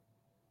guys soon.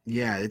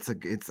 Yeah,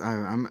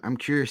 I'm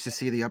curious to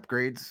see the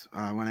upgrades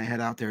when I head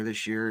out there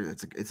this year.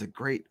 It's a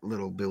great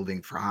little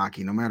building for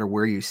hockey. No matter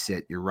where you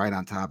sit, you're right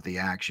on top of the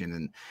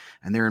action,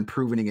 and they're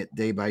improving it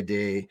day by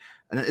day.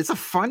 And it's a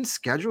fun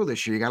schedule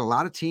this year. You got a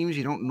lot of teams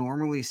you don't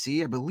normally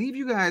see. I believe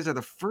you guys are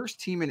the first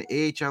team in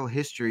AHL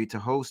history to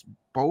host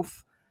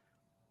both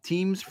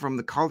teams from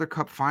the Calder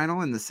Cup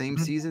final in the same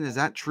season. Is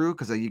that true?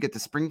 Because you get the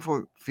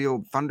Springfield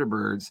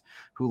Thunderbirds,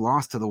 who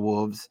lost to the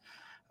Wolves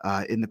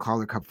in the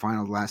Calder Cup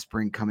final last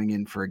spring, coming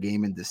in for a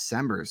game in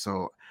December.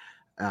 So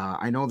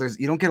I know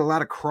you don't get a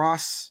lot of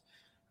cross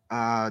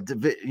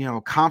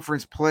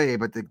conference play,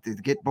 but to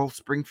get both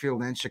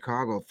Springfield and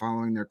Chicago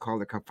following their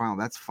Calder Cup final,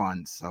 that's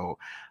fun. So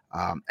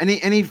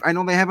any I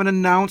know they haven't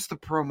announced the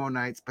promo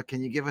nights, but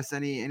can you give us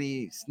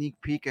any sneak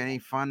peek, any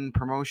fun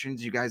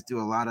promotions? You guys do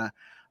a lot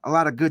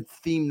of good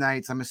theme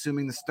nights. I'm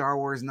assuming the Star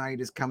Wars night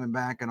is coming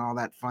back and all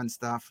that fun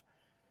stuff.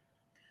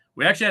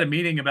 We actually had a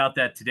meeting about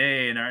that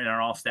today in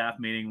our all staff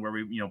meeting where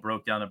we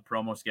broke down the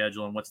promo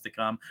schedule and what's to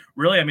come.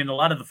 Really, I mean, a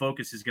lot of the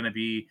focus is going to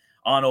be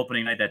on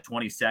opening night, that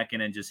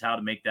 22nd, and just how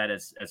to make that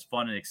as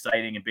fun and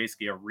exciting, and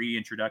basically a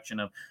reintroduction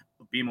of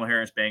BMO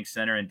Harris Bank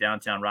Center in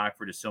downtown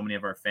Rockford to so many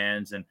of our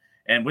fans.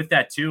 And with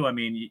that too, I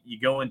mean, you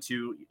go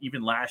into,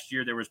 even last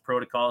year there was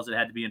protocols that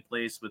had to be in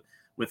place with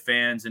with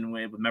fans and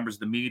with members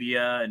of the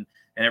media and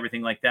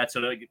everything like that.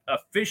 So to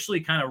officially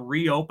kind of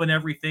reopen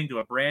everything to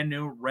a brand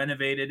new,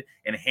 renovated,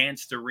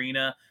 enhanced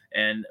arena.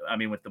 And I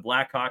mean, with the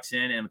Blackhawks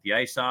in and with the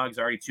Ice Hogs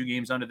already 2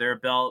 games under their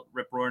belt,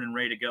 rip roaring and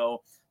ready to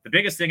go. The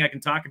biggest thing I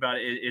can talk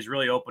about is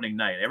really opening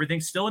night.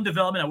 Everything's still in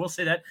development. I will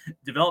say that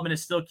development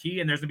is still key,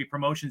 and there's going to be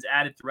promotions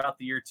added throughout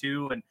the year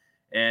too.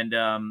 And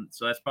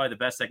so that's probably the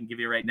best I can give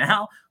you right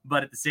now.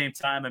 But at the same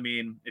time, I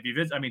mean, if you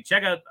visit, I mean,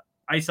 check out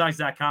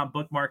icehogs.com,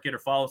 bookmark it, or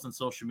follow us on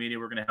social media.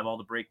 We're going to have all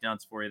the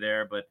breakdowns for you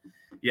there. But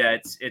yeah,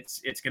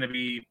 it's going to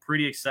be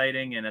pretty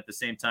exciting. And at the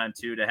same time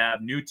too, to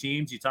have new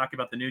teams. You talk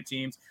about the new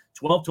teams,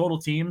 12 total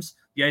teams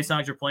the Ice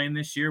Hogs are playing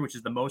this year, which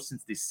is the most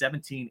since the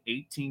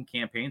 17-18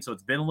 campaign. So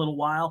it's been a little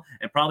while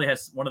and probably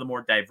has one of the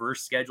more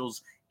diverse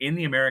schedules in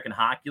the American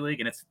Hockey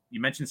League. And you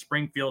mentioned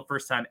Springfield,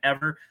 first time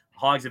ever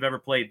Hogs have ever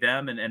played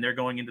them, and they're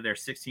going into their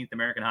 16th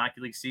American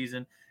Hockey League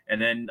season.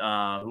 And then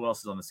who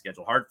else is on the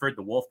schedule? Hartford,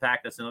 the Wolfpack,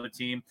 that's another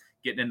team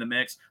getting in the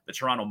mix. The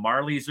Toronto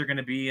Marlies are going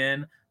to be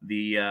in.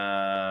 The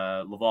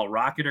Laval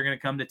Rocket are going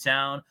to come to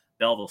town.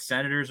 Belleville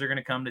Senators are going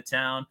to come to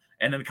town.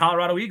 And then the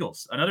Colorado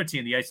Eagles, another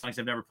team the Ice Hogs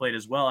have never played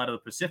as well, out of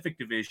the Pacific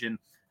Division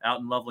out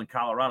in Loveland,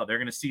 Colorado. They're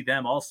going to see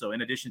them also,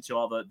 in addition to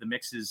all the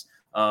mixes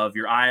of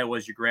your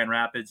Iowas, your Grand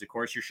Rapids, of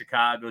course, your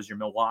Chicagos, your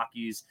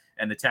Milwaukees,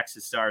 and the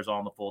Texas Stars all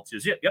in the fold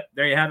too. So, yep,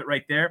 there you have it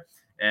right there.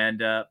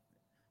 And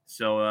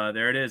so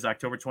there it is,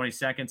 October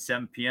 22nd,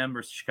 7 p.m.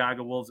 versus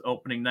Chicago Wolves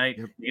opening night.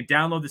 Yep. You can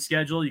download the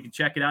schedule. You can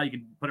check it out. You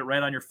can put it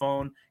right on your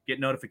phone, get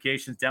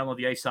notifications, download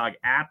the Ice Hog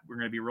app. We're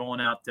going to be rolling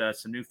out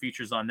some new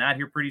features on that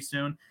here pretty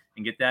soon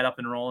and get that up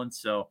and rolling.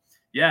 So,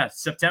 yeah,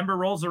 September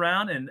rolls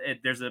around, and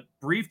there's a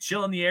brief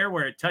chill in the air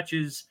where it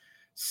touches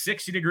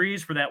 60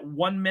 degrees for that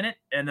 1 minute,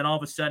 and then all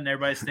of a sudden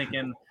everybody's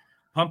thinking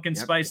pumpkin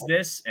spice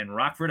this and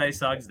Rockford Ice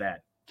Hogs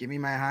that. Give me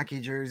my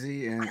hockey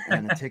jersey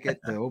and a ticket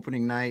to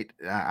opening night.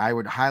 I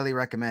would highly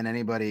recommend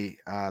anybody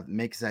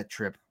makes that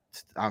trip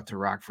out to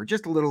Rockford.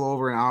 Just a little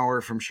over an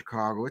hour from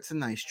Chicago. It's a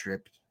nice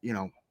trip,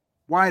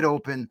 wide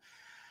open.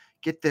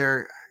 Get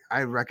there.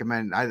 I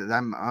recommend.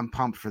 I'm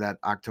pumped for that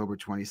October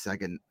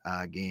 22nd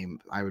game.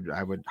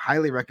 I would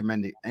highly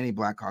recommend any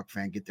Blackhawk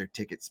fan get their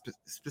tickets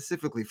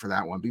specifically for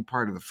that one. Be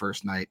part of the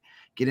first night.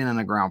 Get in on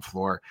the ground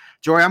floor.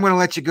 Joey, I'm going to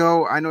let you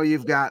go. I know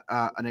you've got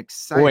an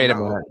exciting. Wait a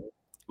minute.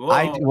 Whoa.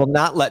 I will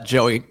not let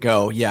Joey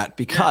go yet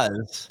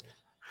because,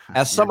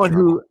 as someone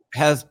who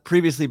has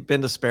previously been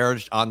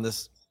disparaged on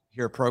this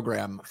here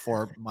program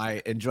for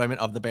my enjoyment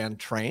of the band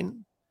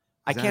Train,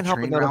 I can't help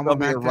but notice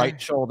over your right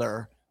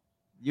shoulder.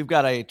 You've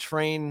got a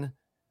Train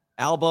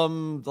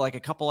album, like a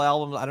couple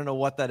albums. I don't know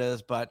what that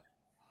is, but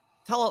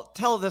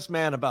tell this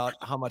man about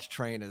how much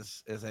Train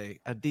is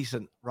a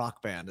decent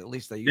rock band. At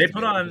least they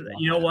put on.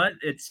 You know what?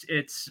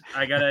 It's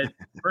I gotta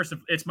first.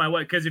 It's my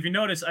way, because if you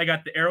notice, I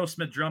got the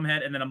Aerosmith drum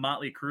head and then a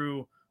Motley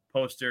Crue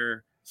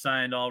poster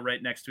signed all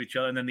right next to each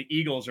other, and then the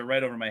Eagles are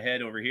right over my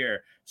head over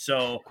here.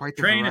 So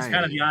Train is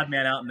kind of the odd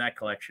man out in that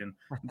collection.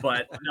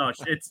 But no,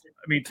 it's.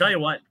 I mean, tell you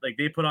what, like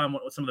they put on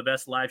some of the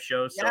best live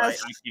shows, so I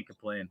can't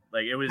complain.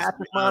 Like it was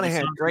Patrick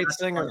Monahan, great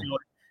singer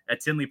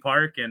at Tinley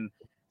Park, and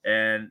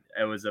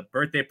it was a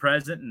birthday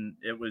present, and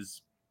it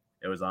was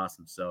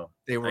awesome. So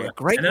they were a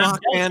great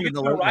rock band in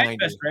the late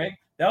 90s. Right?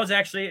 That was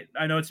actually,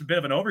 I know it's a bit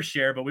of an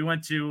overshare, but we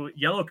went to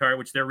Yellow Card,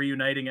 which they're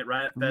reuniting at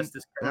Riot Fest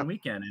this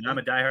weekend, and I'm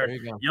a diehard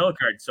Yellow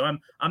Card. So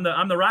I'm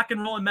the rock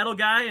and roll and metal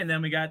guy, and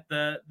then we got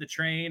the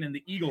Train and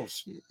the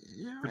Eagles.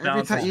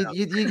 Every time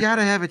you got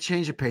to have a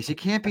change of pace. You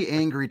can't be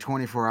angry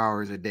 24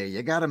 hours a day.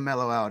 You got to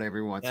mellow out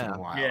every once in a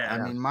while. Yeah. I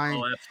mean,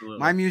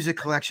 my music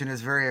collection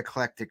is very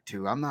eclectic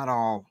too. I'm not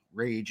all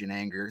rage and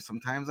anger.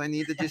 Sometimes I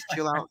need to just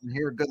chill out and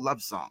hear a good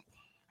love song.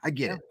 I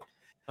get it.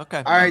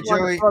 Okay. All right,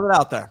 Joey. Throw it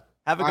out there.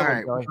 Have a good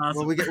one, Joey.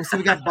 Awesome. Well,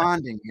 we got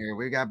bonding here.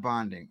 We got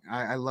bonding.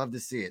 I love to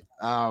see it.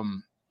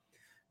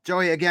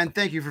 Joey, again,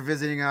 thank you for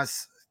visiting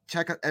us.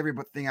 Check out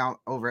everything out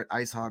over at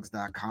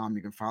icehogs.com.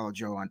 You can follow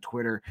Joe on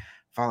Twitter.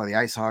 Follow the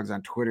Ice Hogs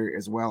on Twitter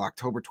as well.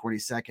 October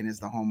 22nd is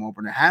the home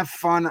opener. Have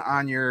fun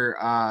on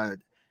your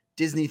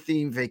Disney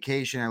themed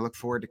vacation. I look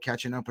forward to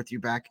catching up with you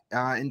back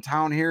in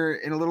town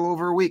here in a little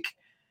over a week.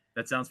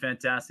 That sounds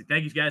fantastic.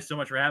 Thank you guys so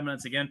much for having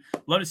us again.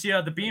 Love to see you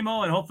at the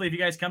BMO, and hopefully if you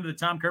guys come to the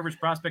Tom Curvers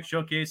Prospect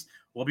Showcase,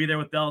 we'll be there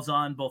with bells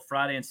on both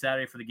Friday and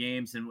Saturday for the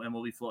games, and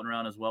we'll be floating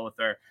around as well with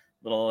our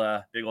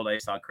little big old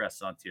Ice Hog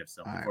crests on too.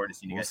 So look forward to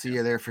seeing you guys. We'll see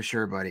you there for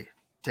sure, buddy.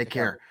 Take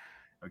care.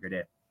 Have a good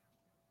day.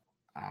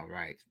 All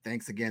right.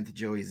 Thanks again to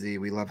Joey Z.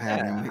 We love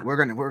having him. We're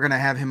gonna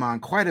have him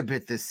on quite a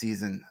bit this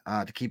season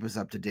to keep us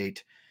up to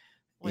date.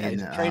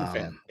 He's a Train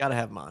fan. Gotta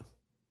have him on.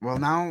 Well,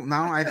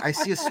 now I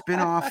see a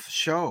spin-off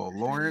show.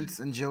 Lawrence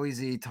and Joey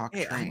Z talk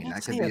Train.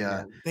 That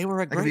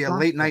could be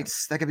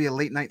a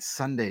late night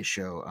Sunday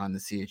show on the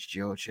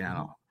CHGO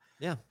channel.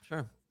 Yeah,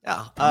 sure.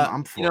 Yeah,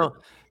 I'm for it.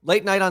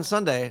 Late night on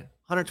Sunday,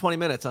 120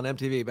 minutes on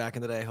MTV back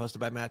in the day, hosted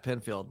by Matt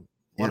Pinfield.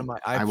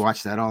 I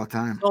watch that all the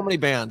time. So many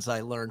bands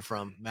I learned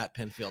from Matt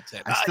Pinfield.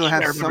 I still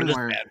have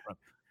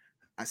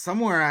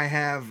somewhere I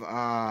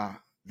have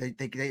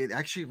they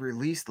actually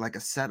released like a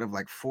set of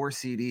like 4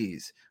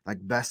 CDs, like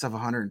best of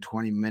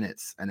 120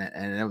 minutes, and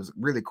it was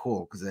really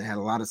cool because they had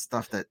a lot of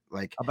stuff that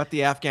like. I bet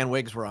the Afghan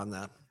Wigs were on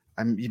that.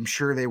 I'm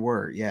sure they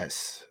were.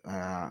 Yes,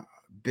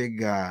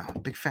 big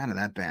fan of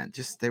that band.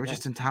 They were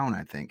just in town,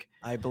 I think.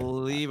 I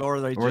believe, or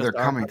they're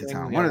coming to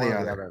town. One or the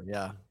other.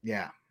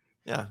 Yeah.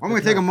 I'm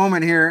going to take a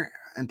moment here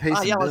and pay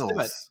some bills. Let's do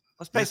it.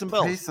 Let's pay some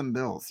bills. Pay some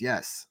bills.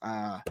 Yes.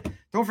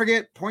 Don't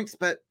forget,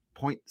 PointsBet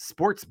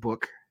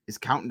Sportsbook is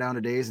counting down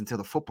the days until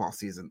the football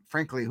season.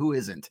 Frankly, who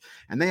isn't?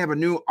 And they have a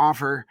new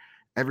offer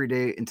every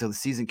day until the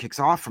season kicks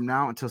off. From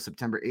now until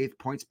September 8th,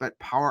 PointsBet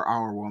Power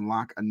Hour will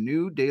unlock a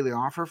new daily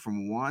offer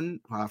from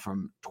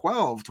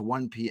 12 to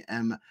 1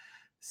 p.m.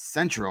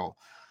 Central.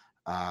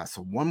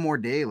 So one more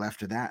day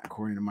left of that,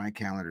 according to my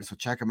calendar. So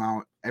check them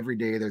out. Every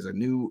day there's a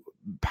new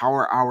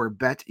Power Hour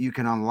bet you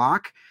can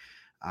unlock.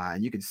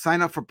 And you can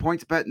sign up for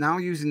PointsBet now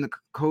using the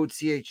code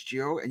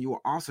CHGO, and you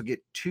will also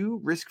get 2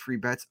 risk-free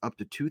bets up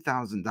to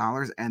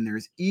 $2,000. And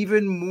there's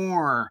even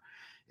more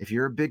if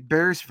you're a big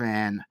Bears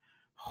fan.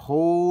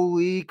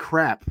 Holy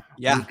crap.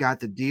 Yeah. We've got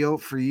the deal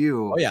for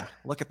you. Oh, yeah.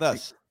 Look at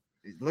this.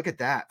 Look at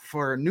that.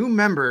 For a new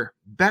member,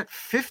 bet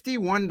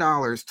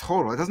 $51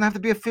 total. It doesn't have to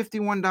be a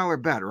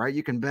 $51 bet, right?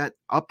 You can bet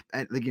up,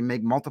 and you can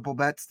make multiple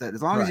bets. That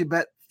as long as you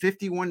bet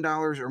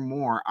 $51 or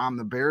more on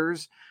the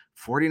Bears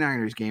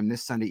 49ers game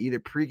this Sunday, either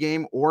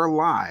pregame or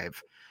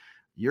live,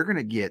 you're going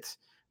to get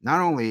not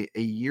only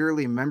a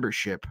yearly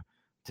membership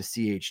to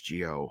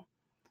CHGO,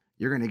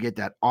 you're going to get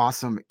that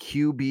awesome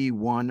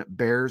QB1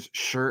 Bears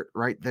shirt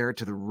right there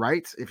to the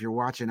right if you're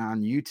watching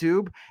on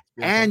YouTube.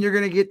 And you're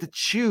going to get to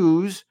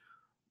choose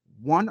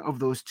one of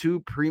those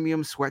 2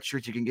 premium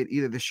sweatshirts. You can get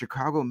either the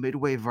Chicago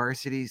Midway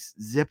Varsity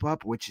Zip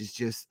Up, which is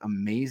just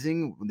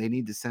amazing. They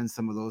need to send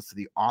some of those to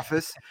the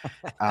office,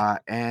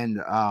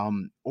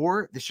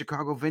 or the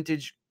Chicago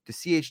Vintage, the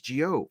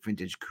CHGO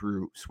Vintage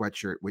Crew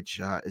sweatshirt, which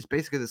is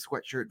basically the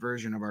sweatshirt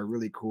version of our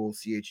really cool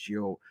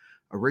CHGO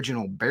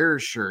original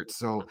Bears shirt.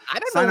 So I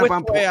don't know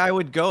which way I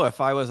would go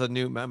if I was a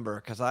new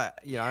member, because I'm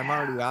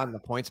already on the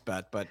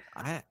PointsBet, but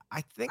I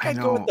think I'd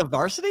go with the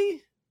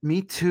varsity.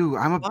 Me too.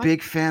 I'm a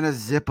big fan of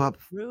Zip Up.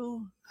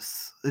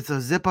 It's a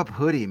Zip Up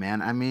hoodie,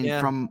 man. I mean,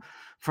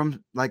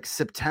 from like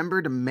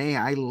September to May,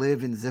 I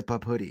live in Zip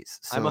Up hoodies.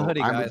 So I'm a hoodie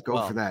guy. I would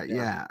go for that.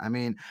 Yeah. I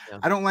mean,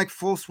 I don't like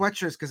full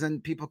sweatshirts because then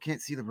people can't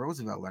see the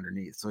Roosevelt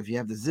underneath. So if you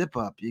have the Zip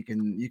Up, you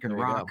can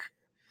rock.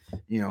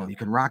 You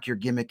can rock your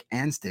gimmick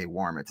and stay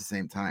warm at the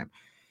same time.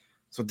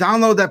 So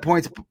download that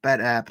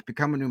PointsBet app,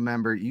 become a new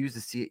member, use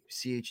the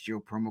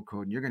CHGO promo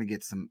code, and you're going to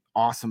get some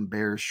awesome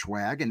Bears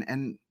swag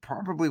and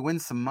probably win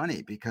some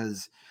money,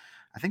 because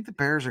I think the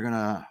Bears are going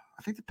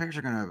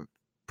to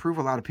prove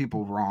a lot of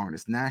people wrong.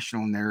 This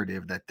national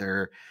narrative that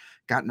they're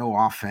got no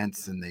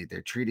offense and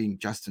they're treating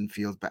Justin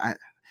Fields, but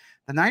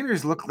the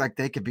Niners look like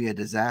they could be a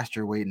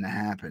disaster waiting to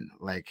happen.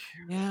 Like,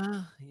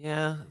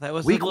 that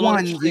was week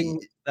 1.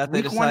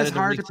 Week 1 is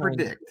hard to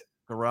predict.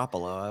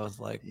 Garoppolo, I was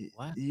like,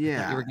 what?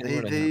 Yeah,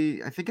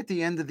 I think at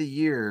the end of the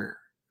year,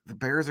 the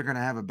Bears are going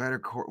to have a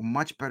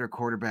much better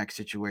quarterback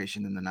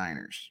situation than the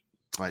Niners.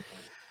 But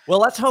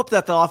let's hope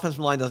that the offensive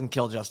line doesn't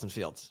kill Justin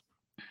Fields.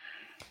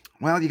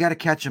 Well, you got to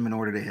catch him in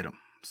order to hit him.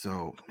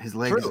 So his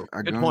legs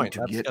are going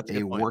to get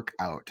a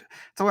workout.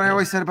 That's what I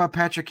always said about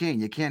Patrick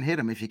King. You can't hit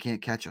him if you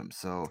can't catch him.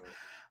 So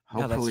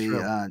hopefully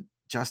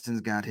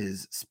Justin's got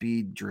his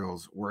speed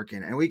drills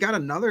working. And we got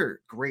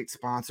another great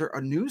sponsor,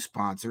 a new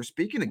sponsor.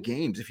 Speaking of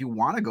games, if you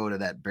want to go to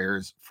that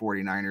Bears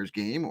 49ers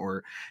game,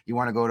 or you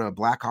want to go to a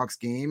Blackhawks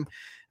game,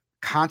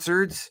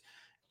 concerts,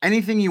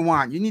 anything you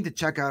want, you need to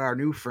check out our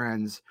new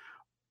friends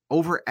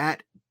over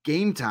at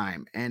Game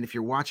Time. And if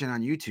you're watching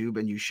on YouTube,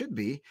 and you should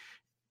be,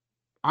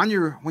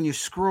 when you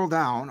scroll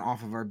down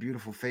off of our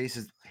beautiful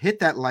faces, hit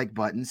that like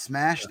button,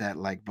 smash that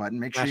like button,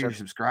 make sure you're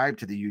subscribed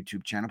to the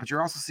YouTube channel, but you'll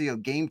also see a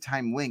Game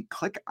Time link.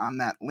 Click on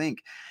that link,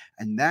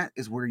 and that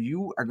is where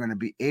you are going to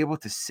be able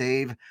to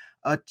save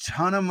a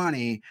ton of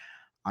money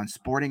on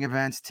sporting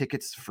events,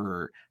 tickets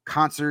for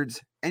concerts,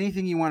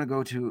 anything you want to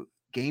go to.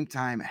 Game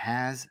Time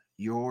has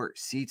your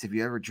seats. If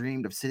you ever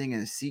dreamed of sitting in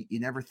a seat you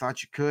never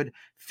thought you could,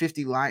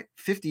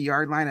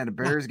 50-yard line at a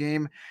Bears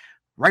game,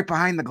 right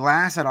behind the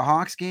glass at a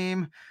Hawks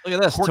game. Look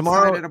at this.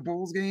 Tomorrow at a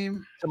Bulls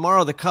game.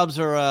 Tomorrow the Cubs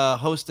are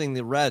hosting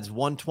the Reds.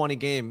 1:20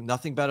 game.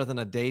 Nothing better than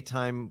a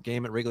daytime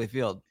game at Wrigley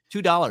Field.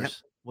 $2. Yep.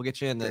 We'll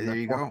get you in there. There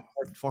you go.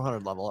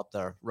 400 level up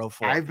there. Row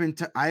 4. I've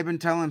been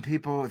telling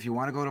people, if you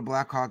want to go to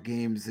Blackhawk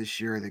games this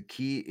year, the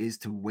key is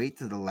to wait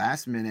to the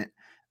last minute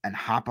and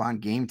hop on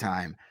Game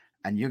Time,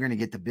 and you're going to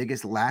get the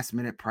biggest last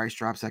minute price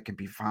drops that can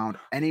be found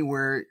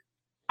anywhere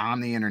on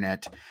the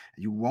internet.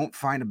 You won't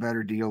find a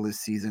better deal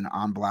this season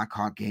on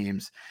Blackhawk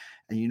games.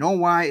 And you know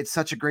why it's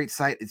such a great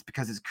site? It's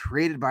because it's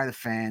created by the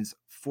fans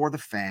for the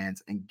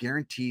fans and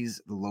guarantees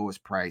the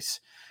lowest price.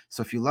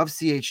 So if you love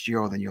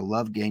CHGO, then you'll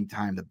love Game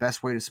Time. The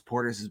best way to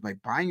support us is by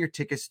buying your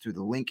tickets through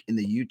the link in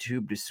the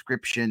YouTube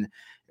description.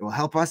 It will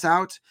help us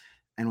out,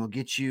 and we'll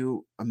get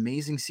you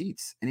amazing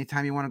seats.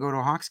 Anytime you want to go to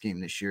a Hawks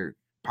game this year,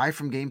 buy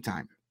from Game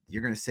Time.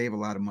 You're going to save a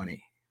lot of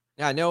money.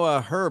 Yeah, I know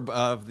Herb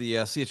of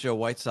the CHO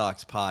White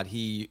Sox pod.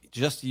 He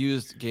just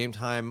used Game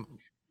Time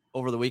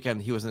over the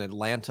weekend. He was in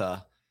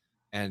Atlanta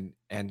and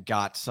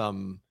got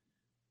some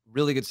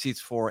really good seats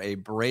for a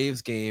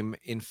Braves game.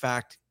 In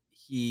fact,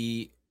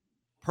 he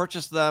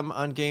purchased them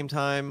on Game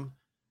Time,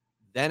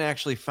 then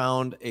actually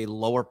found a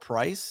lower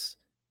price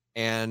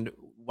and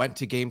went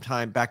to Game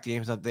Time, back to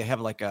Game Time. They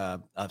have like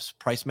a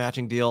price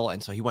matching deal.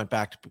 And so he went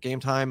back to Game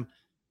Time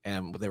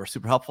and they were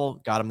super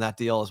helpful, got him that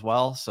deal as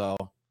well. So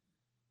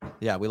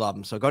yeah, we love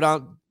them. So go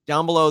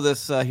down below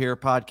this here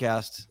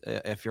podcast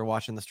if you're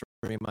watching the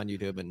stream on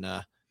YouTube and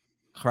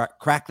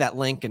crack that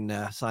link and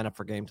sign up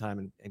for Game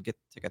Time and get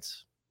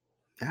tickets.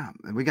 Yeah,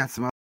 we got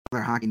some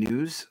other hockey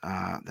news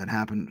that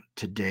happened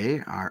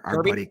today.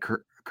 Our buddy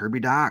Kirby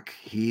Dach,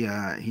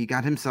 he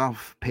got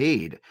himself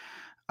paid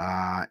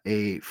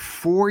a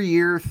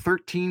 4-year,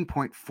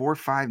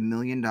 $13.45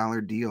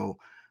 million deal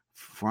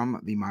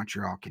from the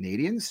Montreal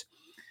Canadiens.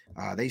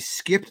 They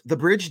skipped the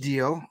bridge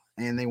deal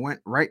and they went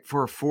right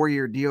for a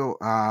 4-year deal.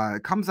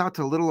 It comes out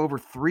to a little over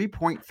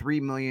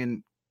 $3.3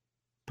 million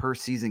per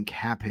season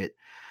cap hit.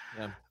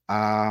 Yeah.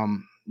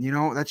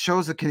 That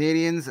shows the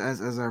Canadiens,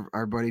 as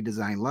our buddy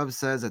Design Love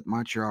says, that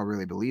Montreal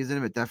really believes in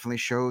him. It definitely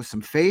shows some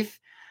faith.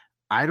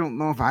 I don't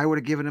know if I would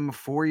have given him a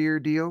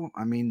 4-year deal.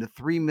 I mean, the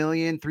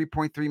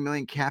 $3.3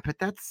 million cap hit,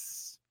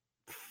 that's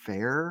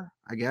fair,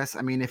 I guess.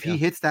 I mean, if he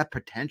hits that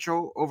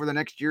potential over the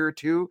next year or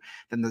two,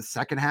 then the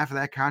second half of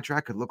that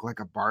contract could look like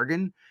a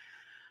bargain.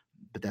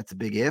 But that's a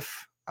big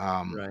if.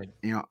 Right.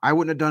 I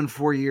wouldn't have done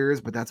 4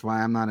 years, but that's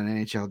why I'm not an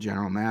NHL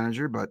general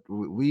manager. But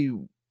we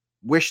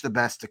wish the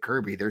best to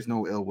Kirby. There's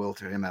no ill will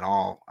to him at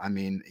all. I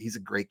mean, he's a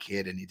great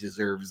kid and he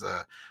deserves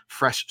a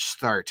fresh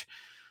start.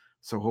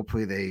 So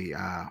hopefully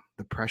the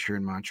pressure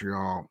in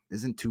Montreal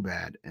isn't too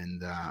bad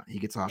and he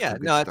gets off to a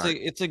good start.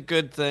 It's a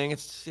good thing.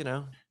 It's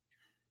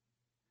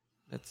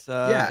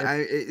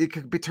it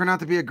could turn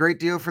out to be a great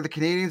deal for the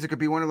Canadiens. It could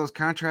be one of those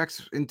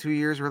contracts in 2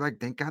 years where, like,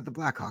 thank God the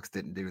Blackhawks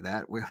didn't do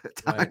that.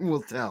 Time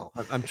will tell.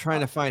 I'm trying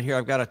to find here.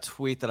 I've got a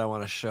tweet that I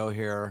want to show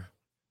here.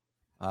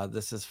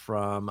 This is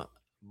from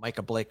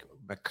Micah Blake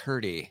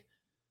McCurdy.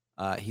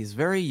 He's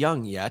very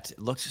young yet.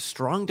 Looks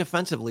strong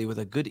defensively with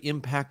a good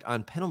impact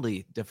on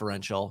penalty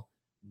differential.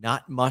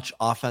 Not much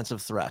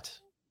offensive threat.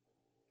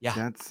 Yeah,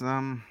 that's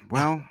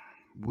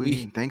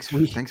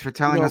thanks for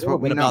telling us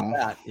what we know. About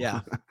that. Yeah.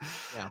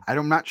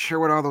 I'm not sure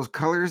what all those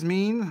colors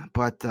mean,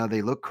 but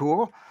they look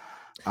cool.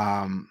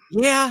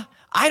 Yeah,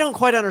 I don't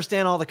quite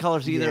understand all the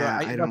colors either.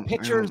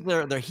 Pictures,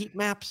 they're heat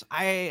maps.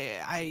 I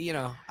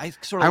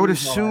would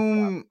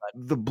assume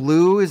the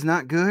blue is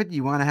not good.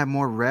 You want to have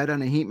more red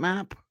on a heat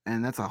map,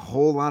 and that's a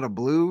whole lot of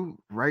blue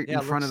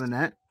in front of the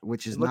net,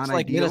 which is not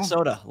like ideal.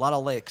 Minnesota, a lot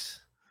of lakes.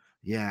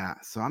 Yeah,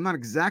 so I'm not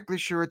exactly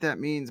sure what that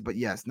means, but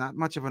yes, not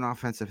much of an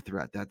offensive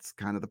threat. That's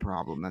kind of the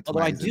problem. That's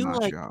why I do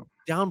like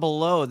down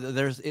below.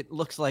 It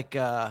looks like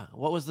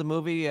what was the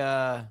movie?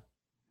 Oh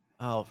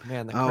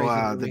man,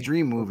 the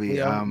dream movie,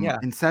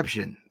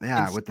 Inception.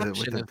 Yeah,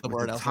 Inception with the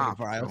word I was looking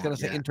for. I was going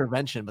to say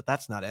intervention, but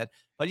that's not it.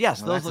 But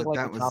yes, those look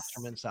like the tops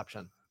from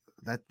Inception.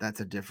 That's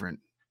a different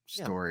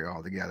story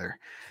altogether.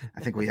 I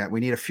think we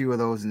need a few of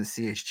those in the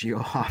CHGO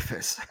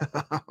office.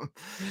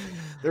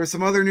 There's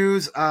some other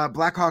news.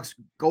 Blackhawks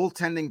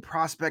goaltending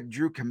prospect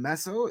Drew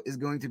Commesso is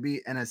going to be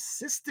an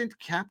assistant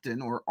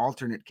captain or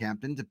alternate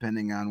captain,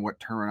 depending on what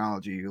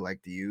terminology you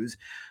like to use,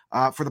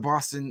 for the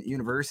Boston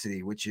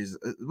University, which is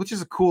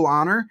a cool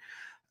honor.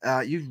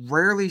 You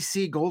rarely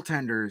see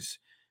goaltenders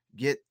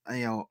get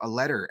a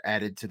letter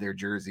added to their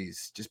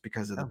jerseys just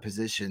because of the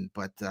position,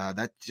 but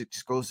that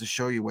just goes to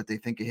show you what they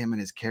think of him and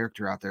his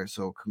character out there.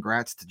 So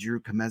congrats to Drew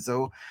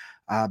Commesso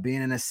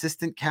being an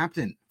assistant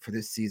captain for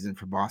this season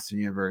for Boston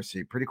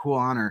University. Pretty cool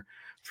honor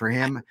for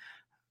him.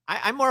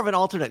 I'm more of an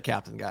alternate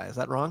captain guy. Is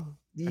that wrong?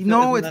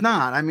 No, it's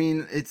not. I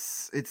mean,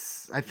 it's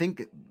I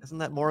think isn't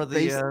that more of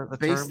the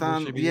based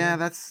on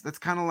that's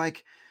kind of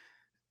like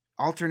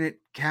alternate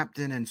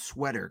captain and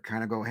sweater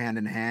kind of go hand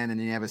in hand, and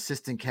then you have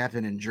assistant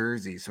captain and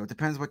jersey. So it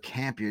depends what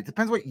camp it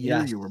depends what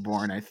year you were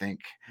born, I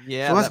think.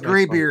 Yeah. So us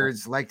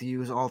graybeards like to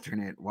use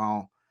alternate.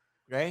 Well,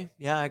 gray.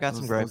 Yeah, I got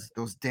some gray.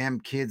 Those damn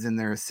kids and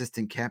their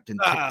assistant captain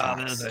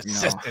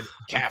assistant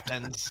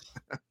captains.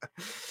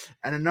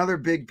 And another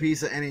big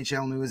piece of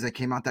NHL news that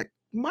came out that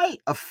might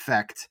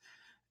affect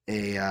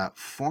a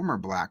former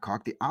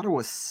Blackhawk, the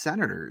Ottawa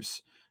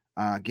Senators.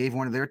 Gave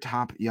one of their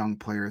top young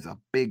players a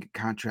big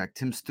contract.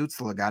 Tim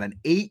Stützle got an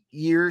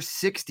 8-year,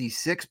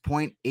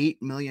 $66.8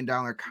 million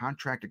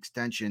contract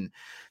extension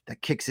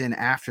that kicks in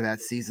after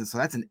that season. So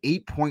that's an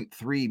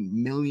 $8.3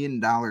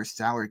 million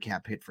salary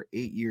cap hit for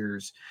 8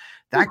 years.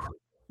 That,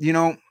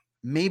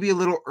 maybe a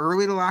little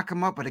early to lock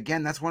him up. But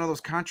again, that's one of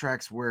those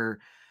contracts where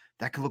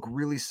that could look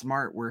really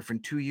smart, where if in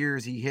 2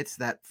 years he hits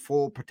that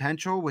full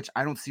potential, which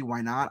I don't see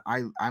why not.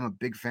 I'm a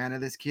big fan of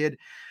this kid.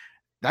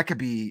 That could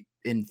be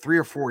in 3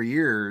 or 4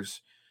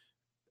 years,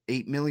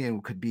 $8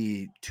 million could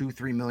be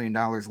 $2-3 million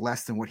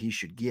less than what he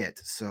should get.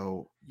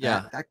 So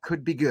that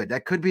could be good.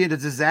 That could be a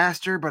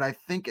disaster, but I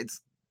think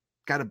it's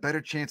got a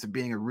better chance of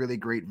being a really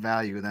great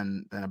value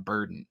than a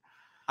burden.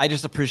 I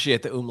just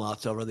appreciate the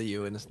umlauts over the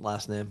U in his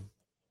last name.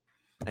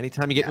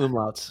 Anytime you get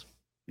umlauts,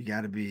 you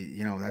got to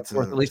be, that's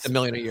worth at least $1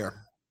 million a year.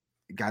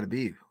 Got to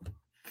be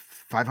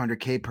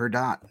 $500K per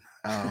dot.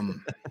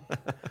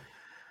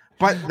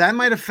 But that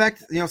might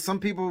affect, some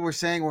people were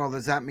saying, well,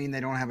 does that mean they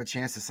don't have a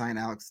chance to sign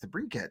Alex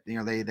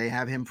DeBrincat? They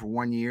have him for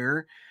 1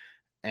 year.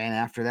 And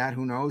after that,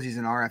 who knows? He's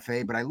an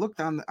RFA. But I looked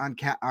on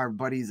our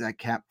buddies at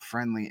Cap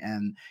Friendly,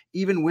 and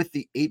even with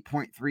the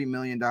 $8.3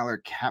 million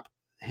cap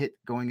hit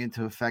going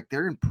into effect,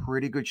 they're in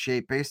pretty good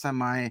shape based on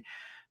my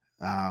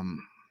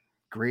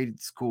grade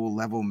school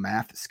level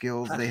math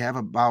skills. They have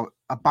about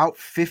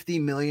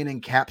 $50 million in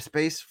cap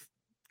space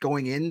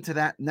going into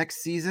that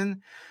next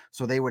season.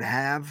 So they would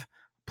have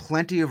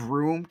plenty of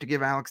room to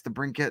give Alex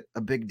DeBrincat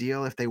a big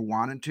deal if they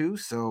wanted to.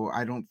 So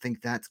I don't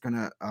think that's going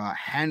to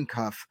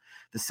handcuff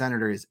the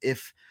Senators.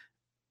 If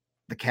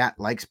the Cat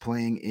likes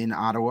playing in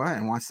Ottawa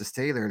and wants to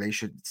stay there, they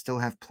should still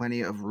have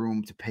plenty of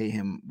room to pay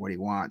him what he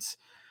wants.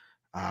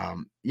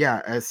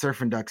 As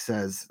Surf and Duck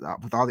says,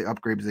 with all the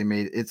upgrades they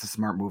made, it's a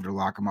smart move to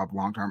lock him up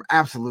long term.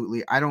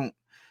 Absolutely.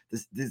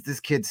 This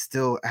kid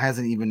still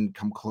hasn't even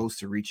come close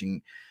to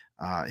reaching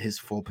his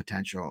full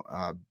potential.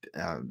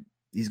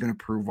 He's going to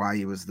prove why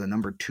he was the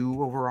number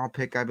 2 overall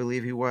pick, I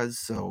believe he was.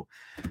 So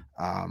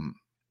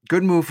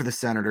good move for the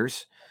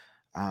Senators.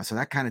 So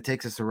that kind of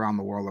takes us around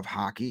the world of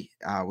hockey.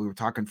 We were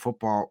talking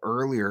football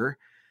earlier.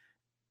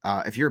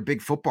 If you're a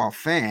big football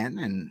fan,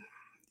 and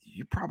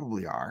you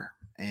probably are,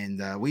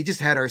 and we just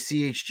had our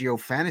CHGO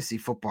fantasy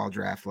football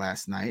draft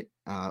last night.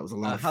 It was a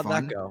lot of fun.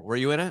 How'd that go? Were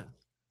you in it?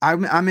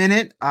 I'm in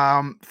it.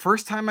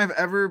 First time I've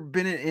ever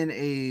been in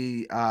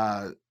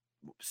a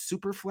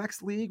super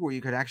flex league where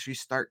you could actually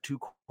start 2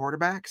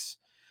 quarterbacks.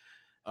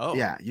 Oh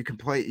yeah, you can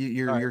play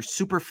your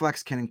super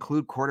flex can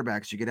include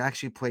quarterbacks. You could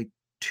actually play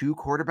 2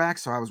 quarterbacks.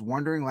 So I was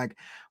wondering,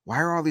 why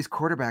are all these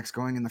quarterbacks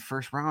going in the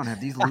first round? Have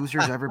these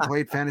losers ever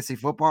played fantasy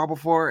football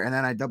before? And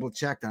then I double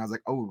checked and I was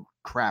like, oh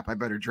crap, I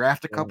better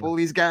draft a couple of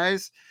these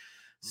guys.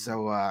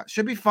 So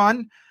should be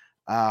fun.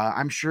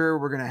 I'm sure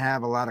we're gonna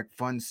have a lot of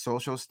fun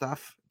social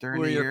stuff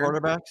during the year. Who are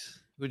your quarterbacks?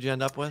 Who'd you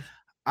end up with?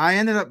 I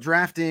ended up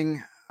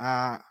drafting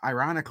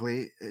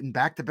ironically in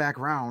back-to-back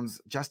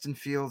rounds Justin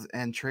Fields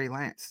and Trey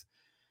Lance.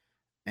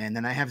 And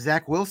then I have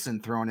Zach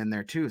Wilson thrown in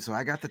there too. So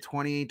I got the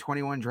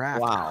 2021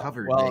 draft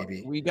covered,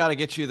 baby. We got to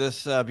get you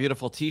this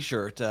beautiful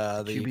t-shirt,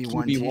 the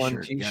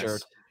QB1 t-shirt.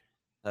 Yes.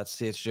 That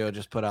CHGO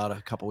just put out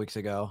a couple weeks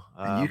ago.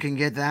 And you can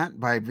get that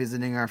by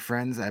visiting our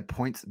friends at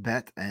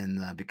PointsBet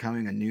and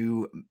becoming a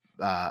new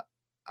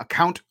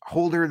account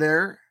holder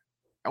there.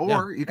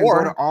 Or you can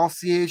go to all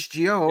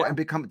CHGO and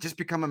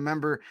become a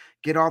member,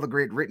 get all the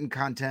great written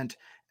content,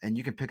 and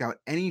you can pick out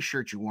any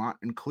shirt you want,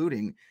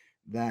 including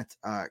that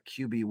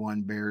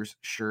QB1 Bears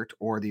shirt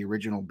or the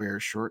original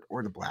Bears shirt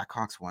or the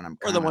Blackhawks one.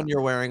 Or the one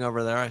you're wearing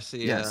over there. I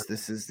see. Yes,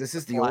 this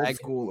is the old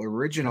school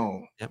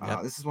original.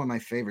 Yep. This is one of my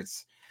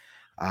favorites.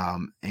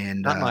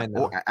 And not mine,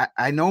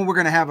 I know we're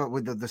gonna have it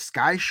with the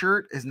Sky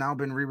shirt has now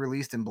been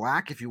re-released in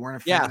black. If you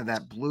weren't a fan of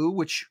that blue,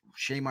 which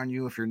shame on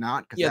you if you're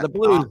not, because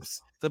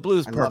the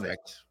blue's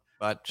perfect.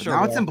 But sure,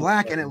 now it's in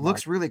black and it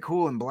looks really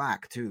cool in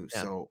black too.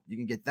 Yeah. So you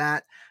can get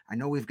that. I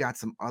know we've got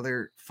some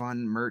other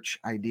fun merch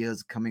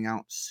ideas coming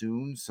out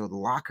soon. So the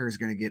locker is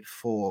going to get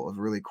full of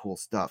really cool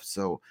stuff.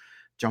 So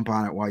jump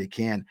on it while you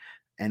can.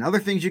 And other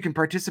things you can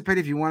participate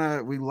if you want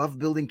to. We love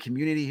building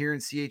community here in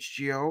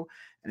CHGO.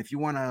 And if you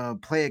want to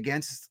play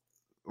against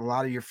a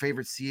lot of your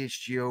favorite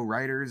CHGO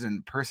writers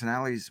and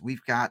personalities,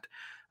 we've got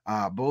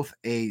both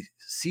a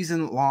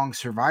season-long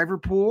survivor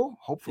pool,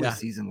 hopefully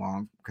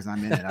season-long, because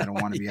I'm in it. I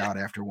don't want to be out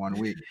after 1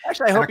 week.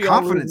 Actually, I hope you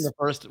all lose in the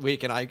first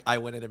week and I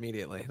win it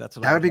immediately. That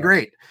would be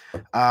great.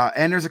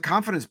 And there's a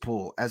confidence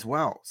pool as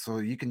well, so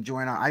you can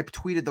join. I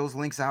tweeted those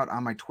links out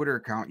on my Twitter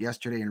account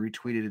yesterday and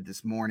retweeted it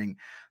this morning.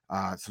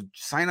 So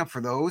sign up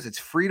for those. It's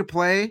free to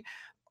play.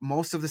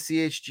 Most of the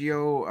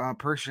CHGO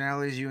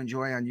personalities you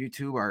enjoy on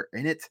YouTube are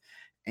in it,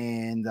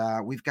 and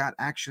we've got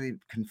actually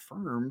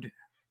confirmed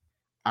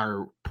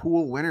our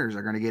pool winners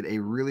are going to get a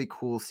really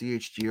cool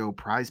CHGO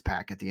prize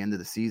pack at the end of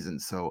the season.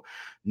 So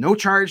no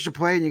charge to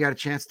play, and you got a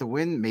chance to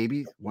win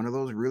maybe one of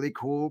those really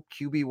cool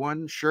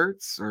QB1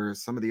 shirts or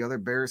some of the other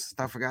Bears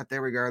stuff we got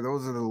there.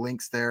 Those are the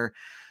links there.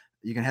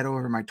 You can head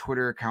over to my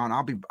Twitter account.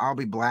 I'll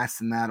be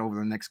blasting that over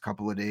the next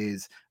couple of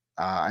days.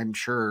 I'm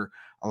sure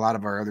a lot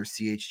of our other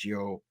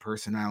CHGO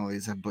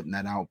personalities have put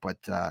that out, but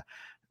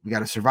we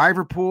got a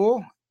survivor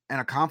pool and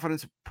a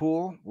confidence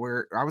pool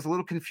where I was a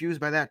little confused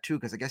by that too,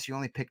 because I guess you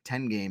only pick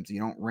 10 games. You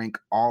don't rank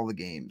all the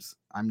games.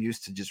 I'm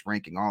used to just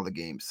ranking all the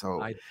games.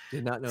 So I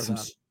did not know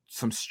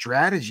some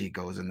strategy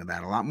goes into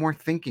that, a lot more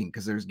thinking,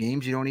 because there's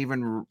games you don't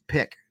even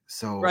pick.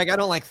 So Greg, I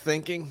don't like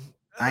thinking.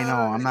 I know.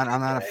 I'm not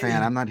a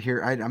fan. I'm not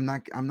here. I'm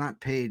not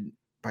paid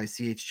by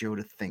CHGO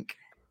to think.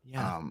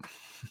 Yeah.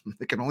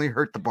 It can only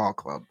hurt the ball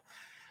club.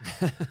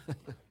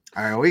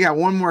 All right, we got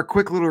one more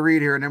quick little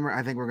read here, and then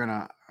I think we're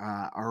gonna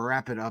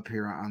wrap it up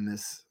here on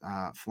this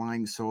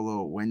Flying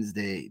Solo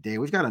Wednesday day.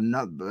 We've got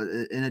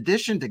another, in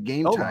addition to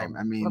game time.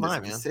 I mean,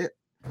 the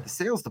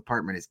sales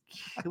department is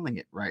killing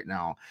it right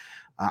now.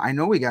 I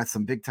know we got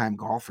some big time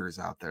golfers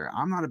out there.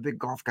 I'm not a big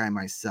golf guy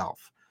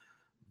myself,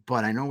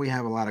 but I know we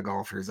have a lot of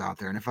golfers out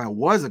there. And if I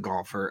was a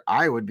golfer,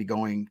 I would be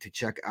going to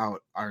check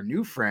out our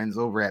new friends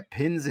over at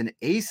Pins and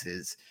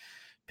Aces.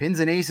 Pins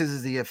and Aces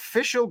is the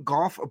official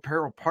golf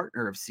apparel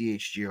partner of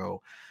CHGO.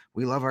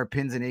 We love our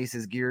Pins and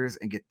Aces gears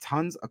and get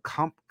tons of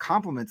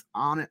compliments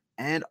on it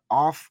and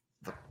off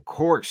the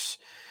course.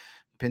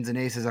 Pins and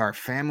Aces are a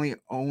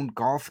family-owned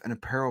golf and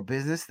apparel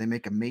business. They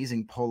make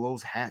amazing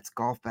polos, hats,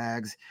 golf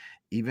bags,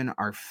 even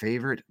our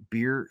favorite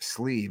beer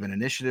sleeve, an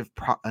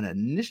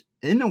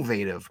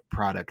innovative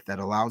product that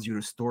allows you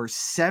to store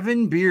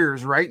 7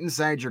 beers right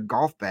inside your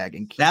golf bag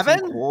and keep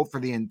them cold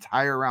for the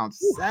entire round.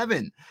 Ooh.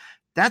 7.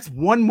 That's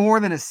one more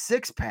than a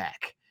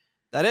 6-pack.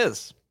 That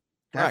is.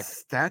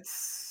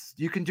 That's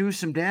you can do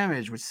some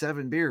damage with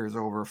 7 beers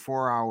over a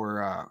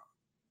 4-hour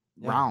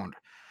round.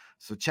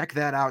 So check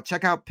that out.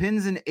 Check out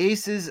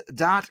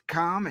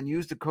pinsandaces.com and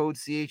use the code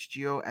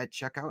CHGO at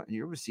checkout, and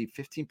you'll receive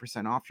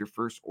 15% off your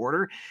first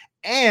order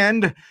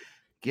and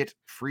get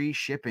free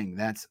shipping.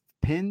 That's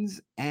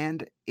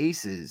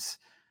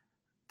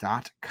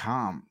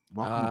pinsandaces.com.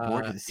 Welcome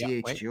aboard to the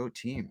CHGO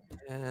team.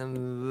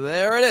 And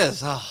there it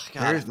is. Oh,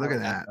 God. Look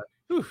at that.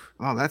 Whew.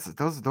 Oh,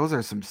 those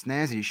are some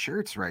snazzy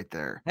shirts right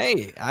there.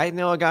 Hey, I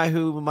know a guy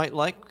who might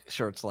like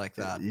shirts like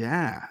that.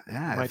 Yeah.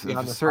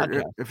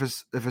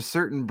 If a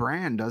certain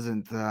brand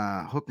doesn't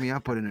hook me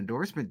up with an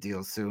endorsement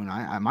deal soon,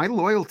 my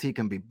loyalty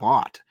can be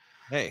bought.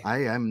 Hey,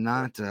 I am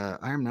not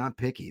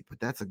picky, but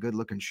that's a good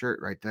looking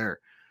shirt right there.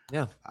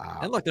 Yeah.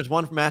 And look, there's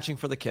one matching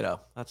for the kiddo.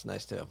 That's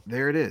nice too.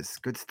 There it is.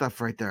 Good stuff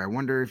right there. I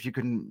wonder if you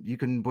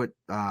can put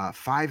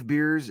 5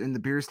 beers in the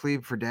beer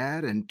sleeve for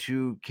dad and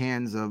 2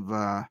 cans of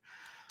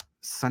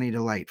Sunny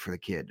Delight for the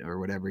kid or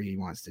whatever he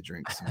wants to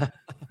drink. So,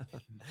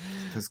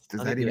 does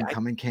that even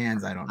come in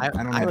cans? I don't know.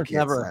 I was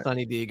never a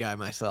Sunny D guy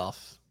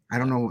myself. I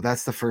don't know.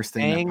 That's the first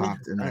thing that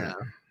popped in there.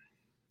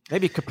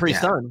 Maybe Capri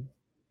Sun.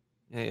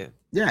 Yeah,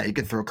 you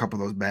could throw a couple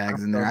of those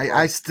bags in there.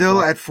 I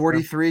still at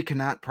 43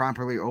 cannot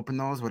properly open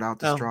those without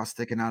the straw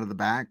sticking out of the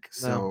back.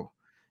 So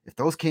if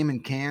those came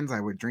in cans, I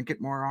would drink it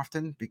more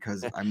often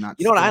because I'm not.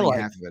 You know what I like?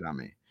 Half of it on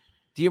me.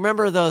 Do you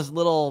remember those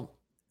little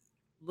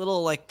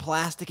like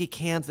plasticky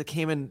cans that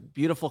came in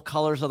beautiful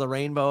colors of the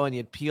rainbow and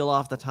you'd peel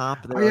off the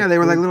top? They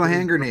were like little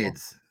hand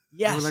grenades.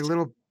 Yes. They were like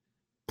little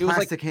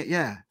plastic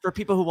for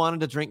people who wanted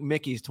to drink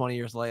Mickey's 20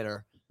 years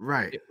later.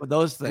 Right.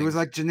 Those things. It was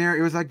like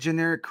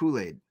generic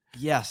Kool-Aid.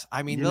 Yes.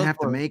 I mean, you didn't have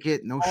to make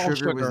it. No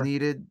sugar was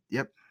needed.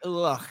 Yep.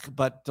 Ugh,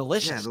 but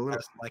delicious. Yeah,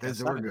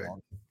 those were good.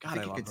 God,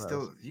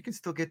 you can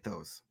still get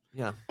those.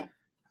 Yeah.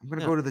 I'm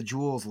gonna go to the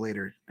Jewels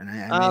later, and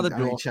I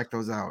may check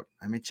those out.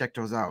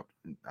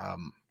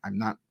 I'm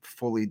not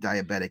fully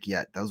diabetic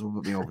yet. Those will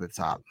put me over the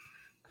top.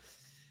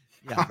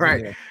 All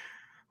right.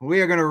 We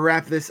are going to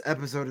wrap this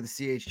episode of the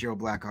CHGO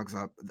Blackhawks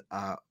up.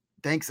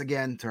 Thanks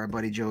again to our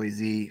buddy Joey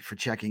Z for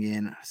checking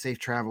in. Safe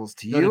travels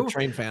to you.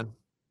 Train fan.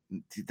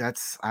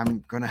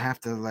 I'm going to have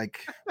to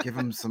give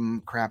him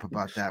some crap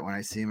about that when I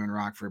see him in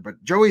Rockford.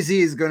 But Joey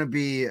Z is going to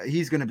be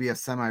a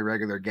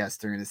semi-regular guest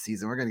during the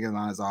season. We're going to get him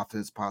on as often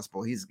as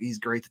possible. He's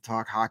great to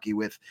talk hockey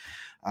with.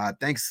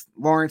 Thanks,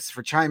 Lawrence,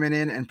 for chiming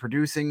in and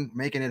producing,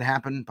 making it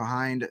happen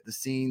behind the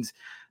scenes.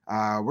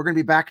 We're going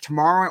to be back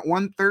tomorrow at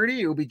 1:30.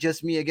 It will be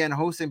just me again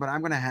hosting, but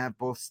I'm going to have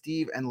both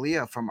Steve and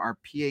Leah from our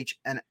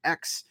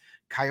PHNX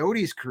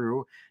Coyotes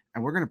crew,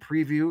 and we're going to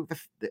preview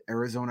the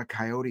Arizona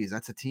Coyotes.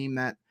 That's a team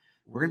that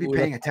we're going to be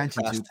paying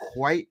attention to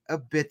quite a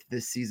bit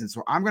this season.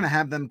 So I'm going to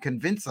have them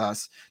convince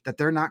us that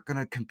they're not going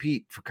to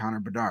compete for Connor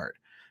Bedard.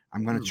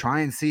 I'm going to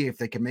try and see if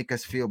they can make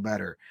us feel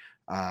better.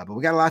 But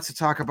we got lots to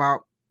talk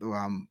about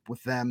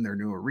with them, their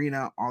new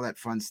arena, all that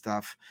fun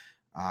stuff.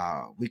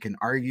 We can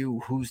argue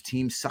whose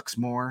team sucks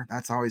more.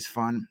 That's always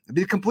fun. It'd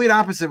be the complete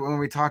opposite when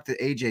we talk to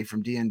AJ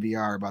from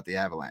DNVR about the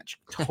Avalanche.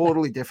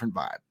 Totally different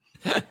vibe.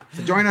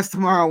 So join us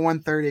tomorrow at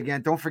 1:30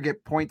 again. Don't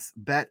forget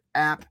PointsBet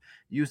app.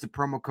 Use the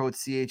promo code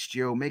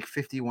CHGO. Make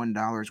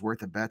 $51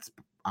 worth of bets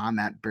on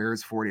that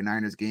Bears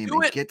 49ers game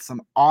and get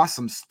some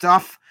awesome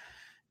stuff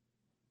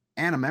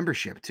and a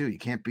membership too. You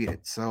can't beat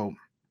it. So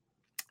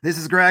this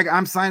is Greg.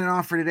 I'm signing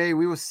off for today.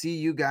 We will see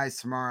you guys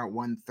tomorrow at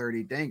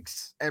 1:30.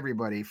 Thanks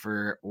everybody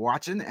for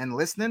watching and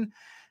listening,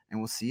 and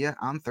we'll see you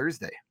on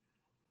Thursday.